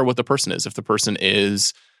really matter what the person is. If the person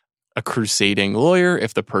is a crusading lawyer,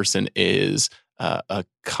 if the person is a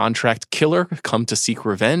contract killer come to seek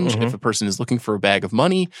revenge, if a person is looking for a bag of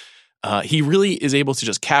money, he really is able to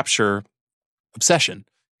just capture obsession.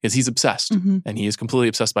 Because he's obsessed, and he is completely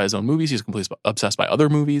obsessed by his own movies. He's completely obsessed by other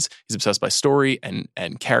movies. He's obsessed by story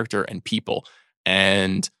and character and people.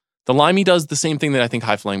 And The Limey does the same thing that I think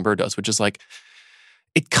High Flying Bird does, which is like,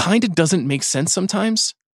 it kind of doesn't make sense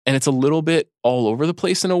sometimes, and it's a little bit all over the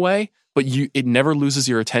place in a way, but it never loses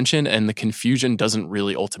your attention, and the confusion doesn't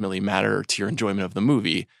really ultimately matter to your enjoyment of the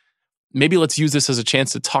movie. Maybe let's use this as a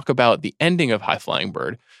chance to talk about the ending of High Flying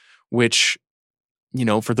Bird, which, you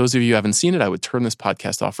know, for those of you who haven't seen it, I would turn this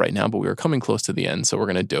podcast off right now, but we were coming close to the end, so we're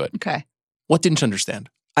going to do it. Okay. What didn't you understand?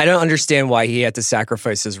 I don't understand why he had to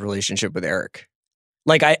sacrifice his relationship with Eric.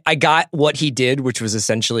 Like, I got what he did, which was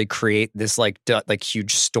essentially create this like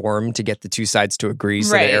huge storm to get the two sides to agree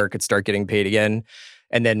so that Eric could start getting paid again.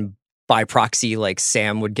 And then by proxy, like,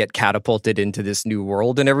 Sam would get catapulted into this new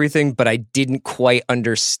world and everything. But I didn't quite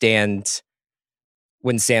understand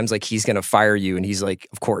when Sam's like, he's going to fire you. And he's like,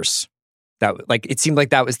 of course. That, like, it seemed like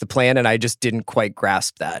that was the plan, and I just didn't quite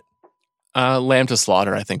grasp that. Lamb to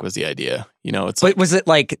slaughter, I think, was the idea. You know, it's but was it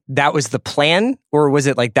like that was the plan, or was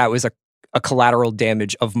it like that was a collateral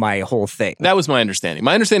damage of my whole thing? That was my understanding.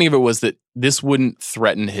 My understanding of it was that this wouldn't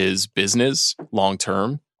threaten his business long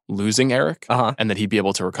term, losing Eric, and that he'd be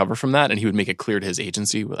able to recover from that, and he would make it clear to his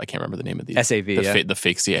agency. I can't remember the name of the SAV, the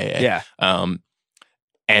fake CAA.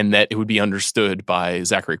 And that it would be understood by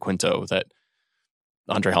Zachary Quinto that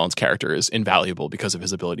Andre Holland's character is invaluable because of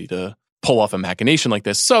his ability to pull off a machination like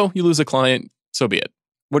this. So you lose a client, so be it.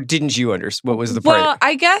 What didn't you understand? What was the part? Well,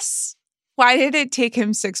 I guess, why did it take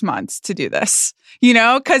him 6 months to do this? You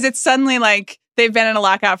know, because it's suddenly like they've been in a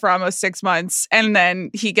lockout for almost 6 months, and then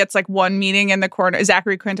he gets like one meeting in the corner.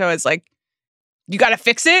 Zachary Quinto is like, you got to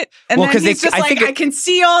fix it. And then he's just like, I can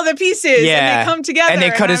see all the pieces, and they come together. And they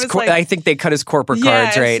cut his, I think they cut his corporate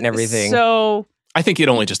cards, right, and everything. So I think it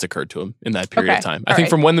only just occurred to him in that period of time. I think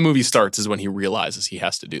from when the movie starts is when he realizes he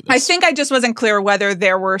has to do this. I think I just wasn't clear whether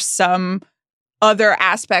there were some other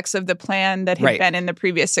aspects of the plan that had been in the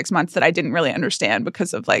previous 6 months that I didn't really understand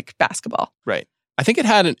because of like basketball. Right. I think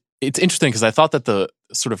it's interesting because I thought that the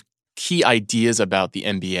sort of key ideas about the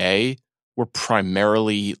NBA were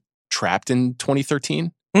primarily trapped in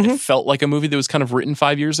 2013. It felt like a movie that was kind of written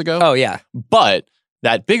 5 years ago. Oh, yeah. But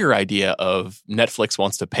that bigger idea of Netflix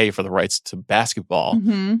wants to pay for the rights to basketball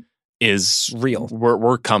is real.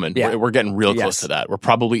 We're coming. Yeah. We're getting real close to that. We're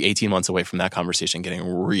probably 18 months away from that conversation getting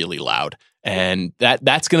really loud. And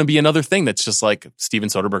that's going to be another thing that's just like Steven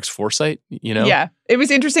Soderbergh's foresight, you know? Yeah. It was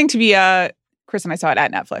interesting to be, Chris and I saw it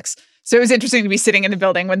at Netflix. So it was interesting to be sitting in the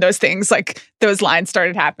building when those things, like those lines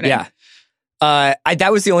started happening. Yeah.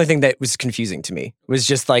 That was the only thing that was confusing to me, was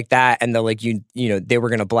just like that. And the like, you know, they were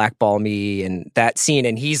going to blackball me and that scene.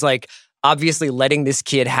 And he's like, obviously letting this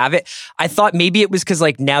kid have it. I thought maybe it was because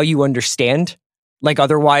like now you understand. Like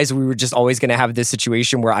otherwise we were just always going to have this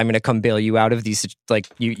situation where I'm going to come bail you out of these, like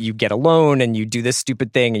you get a loan and you do this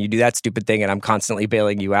stupid thing and you do that stupid thing and I'm constantly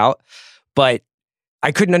bailing you out. But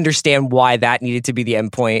I couldn't understand why that needed to be the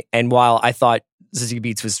end point. And while I thought Zazie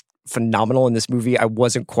Beetz was phenomenal in this movie, I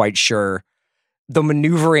wasn't quite sure the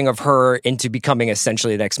maneuvering of her into becoming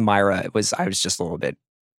essentially the next Myra I was just a little bit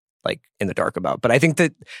like in the dark about. But I think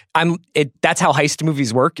that that's how heist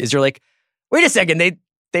movies work, is you're like, wait a second, they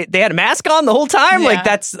had a mask on the whole time? Yeah. Like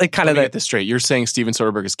that's like kind of get this straight. You're saying Steven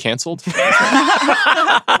Soderbergh is canceled? Wait, can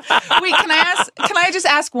I just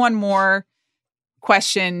ask one more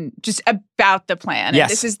question just about the plan?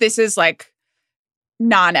 Yes. And this is like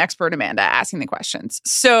non-expert Amanda asking the questions.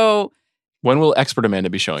 So when will expert Amanda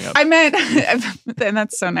be showing up? I meant, and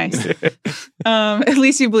that's so nice. At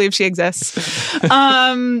least you believe she exists.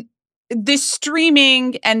 The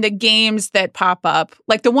streaming and the games that pop up,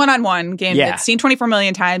 like the one-on-one game that's seen 24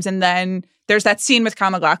 million times, and then there's that scene with Kyle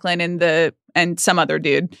MacLachlan and some other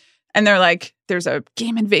dude, and they're like, there's a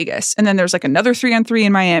game in Vegas, and then there's like another 3-on-3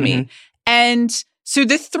 in Miami. And so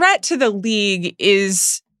the threat to the league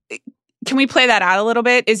is, can we play that out a little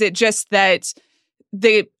bit? Is it just that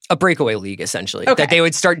A breakaway league, essentially. Okay. That they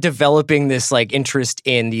would start developing this like interest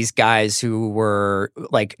in these guys who were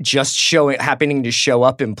like just happening to show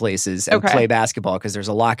up in places and play basketball because there's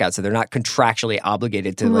a lockout, so they're not contractually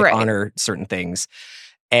obligated to like honor certain things,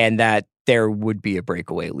 and that there would be a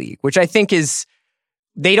breakaway league, which I think is.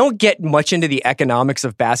 They don't get much into the economics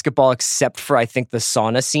of basketball except for I think the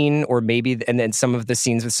sauna scene, or maybe and then some of the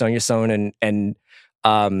scenes with Sonia Sohn and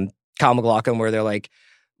Kyle MacLachlan where they're like,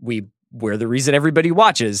 we're the reason everybody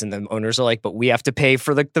watches, and the owners are like, but we have to pay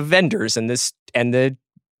for like the vendors and this and the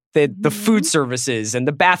food services and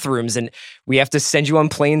the bathrooms, and we have to send you on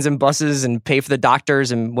planes and buses and pay for the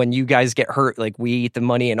doctors, and when you guys get hurt, like we eat the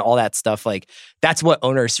money and all that stuff. Like that's what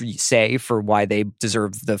owners say for why they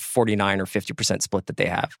deserve the 49 or 50% split that they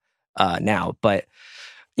have now. But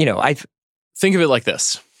I think of it like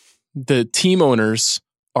this: the team owners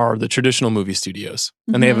are the traditional movie studios,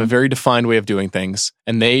 and they have a very defined way of doing things,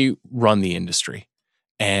 and they run the industry.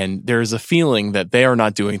 And there's a feeling that they are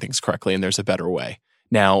not doing things correctly, and there's a better way.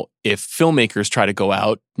 Now, if filmmakers try to go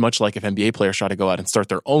out, much like if NBA players try to go out and start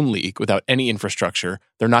their own league without any infrastructure,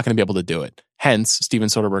 they're not going to be able to do it. Hence, Steven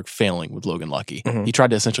Soderbergh failing with Logan Lucky. He tried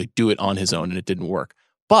to essentially do it on his own and it didn't work.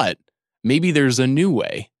 But maybe there's a new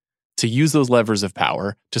way to use those levers of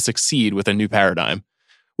power to succeed with a new paradigm,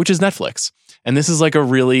 which is Netflix. And this is like a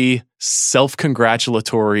really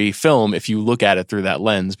self-congratulatory film if you look at it through that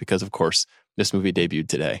lens, because of course, this movie debuted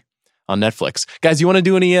today on Netflix. Guys, you want to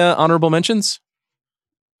do any honorable mentions?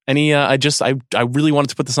 Any, I really wanted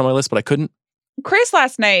to put this on my list, but I couldn't. Chris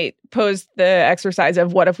last night posed the exercise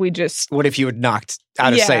of what if you had knocked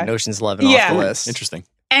Out of Sight and Ocean's 11 off the list. Interesting.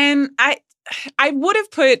 And I would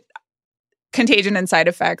have put Contagion and Side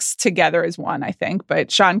Effects together as one, I think,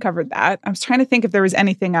 but Sean covered that. I was trying to think if there was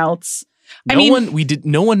anything else.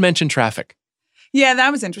 No one mentioned Traffic. Yeah,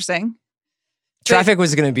 that was interesting. Traffic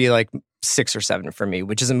was going to be like 6 or 7 for me,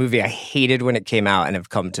 which is a movie I hated when it came out and have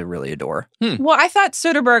come to really adore. Well, I thought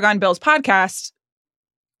Soderbergh on Bill's podcast,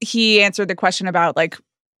 he answered the question about like,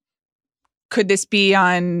 could this be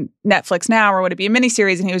on Netflix now or would it be a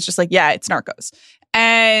miniseries? And he was just like, yeah, it's Narcos.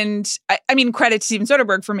 And I mean, credit to Steven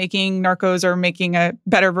Soderbergh for making Narcos or making a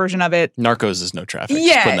better version of it. Narcos is no Traffic.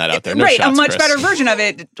 Yeah, just putting that out there. No right. shots, a much Chris. better version of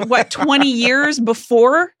it. 20 years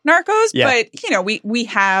before Narcos? Yeah. But, we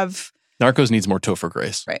have... Narcos needs more Topher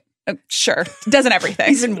Grace. Right. Sure. Doesn't everything.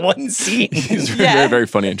 He's in one scene. He's very, very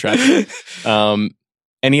funny in Traffic.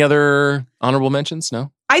 Any other honorable mentions?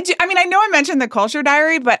 No? I do. I mean, I know I mentioned The Culture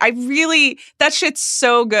Diary, but that shit's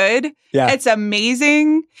so good. Yeah. It's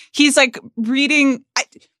amazing. He's like reading...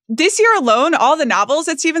 this year alone, all the novels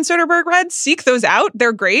that Steven Soderbergh read, seek those out.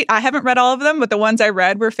 They're great. I haven't read all of them, but the ones I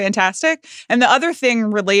read were fantastic. And the other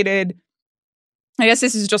thing related... I guess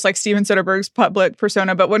this is just like Steven Soderbergh's public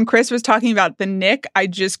persona, but when Chris was talking about the Knick, I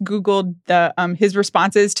just Googled his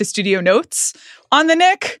responses to studio notes on the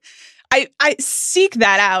Knick. I seek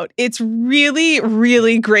that out. It's really,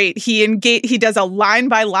 really great. He does a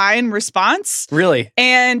line-by-line response. Really?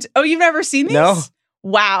 And, you've never seen these? No.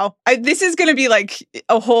 Wow. This is going to be like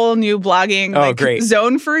a whole new blogging great.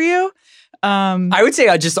 zone for you. I would say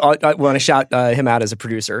I want to shout him out as a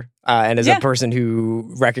producer and as a person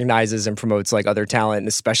who recognizes and promotes like other talent, and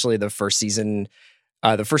especially the first season,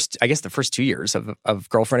 the first 2 years of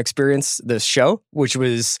Girlfriend Experience, this show, which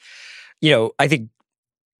was, I think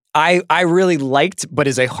I really liked, but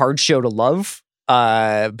is a hard show to love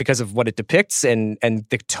because of what it depicts and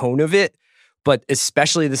the tone of it, but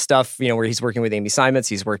especially the stuff, where he's working with Amy Simons,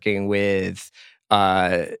 he's working with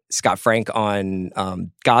Scott Frank on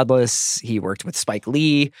Godless. He worked with Spike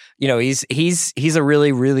Lee. He's a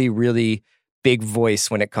really, really, really big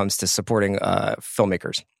voice when it comes to supporting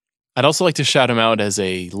filmmakers. I'd also like to shout him out as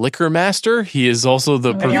a liquor master. He is also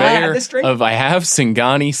the purveyor of I have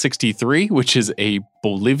Singani 63, which is a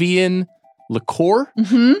Bolivian liqueur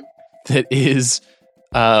that is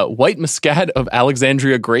white muscat of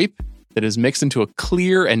Alexandria grape that is mixed into a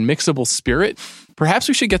clear and mixable spirit. Perhaps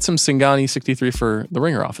we should get some Singani 63 for the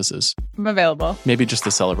Ringer offices. I'm available. Maybe just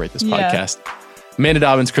to celebrate this podcast. Amanda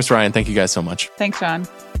Dobbins, Chris Ryan, thank you guys so much. Thanks, Sean.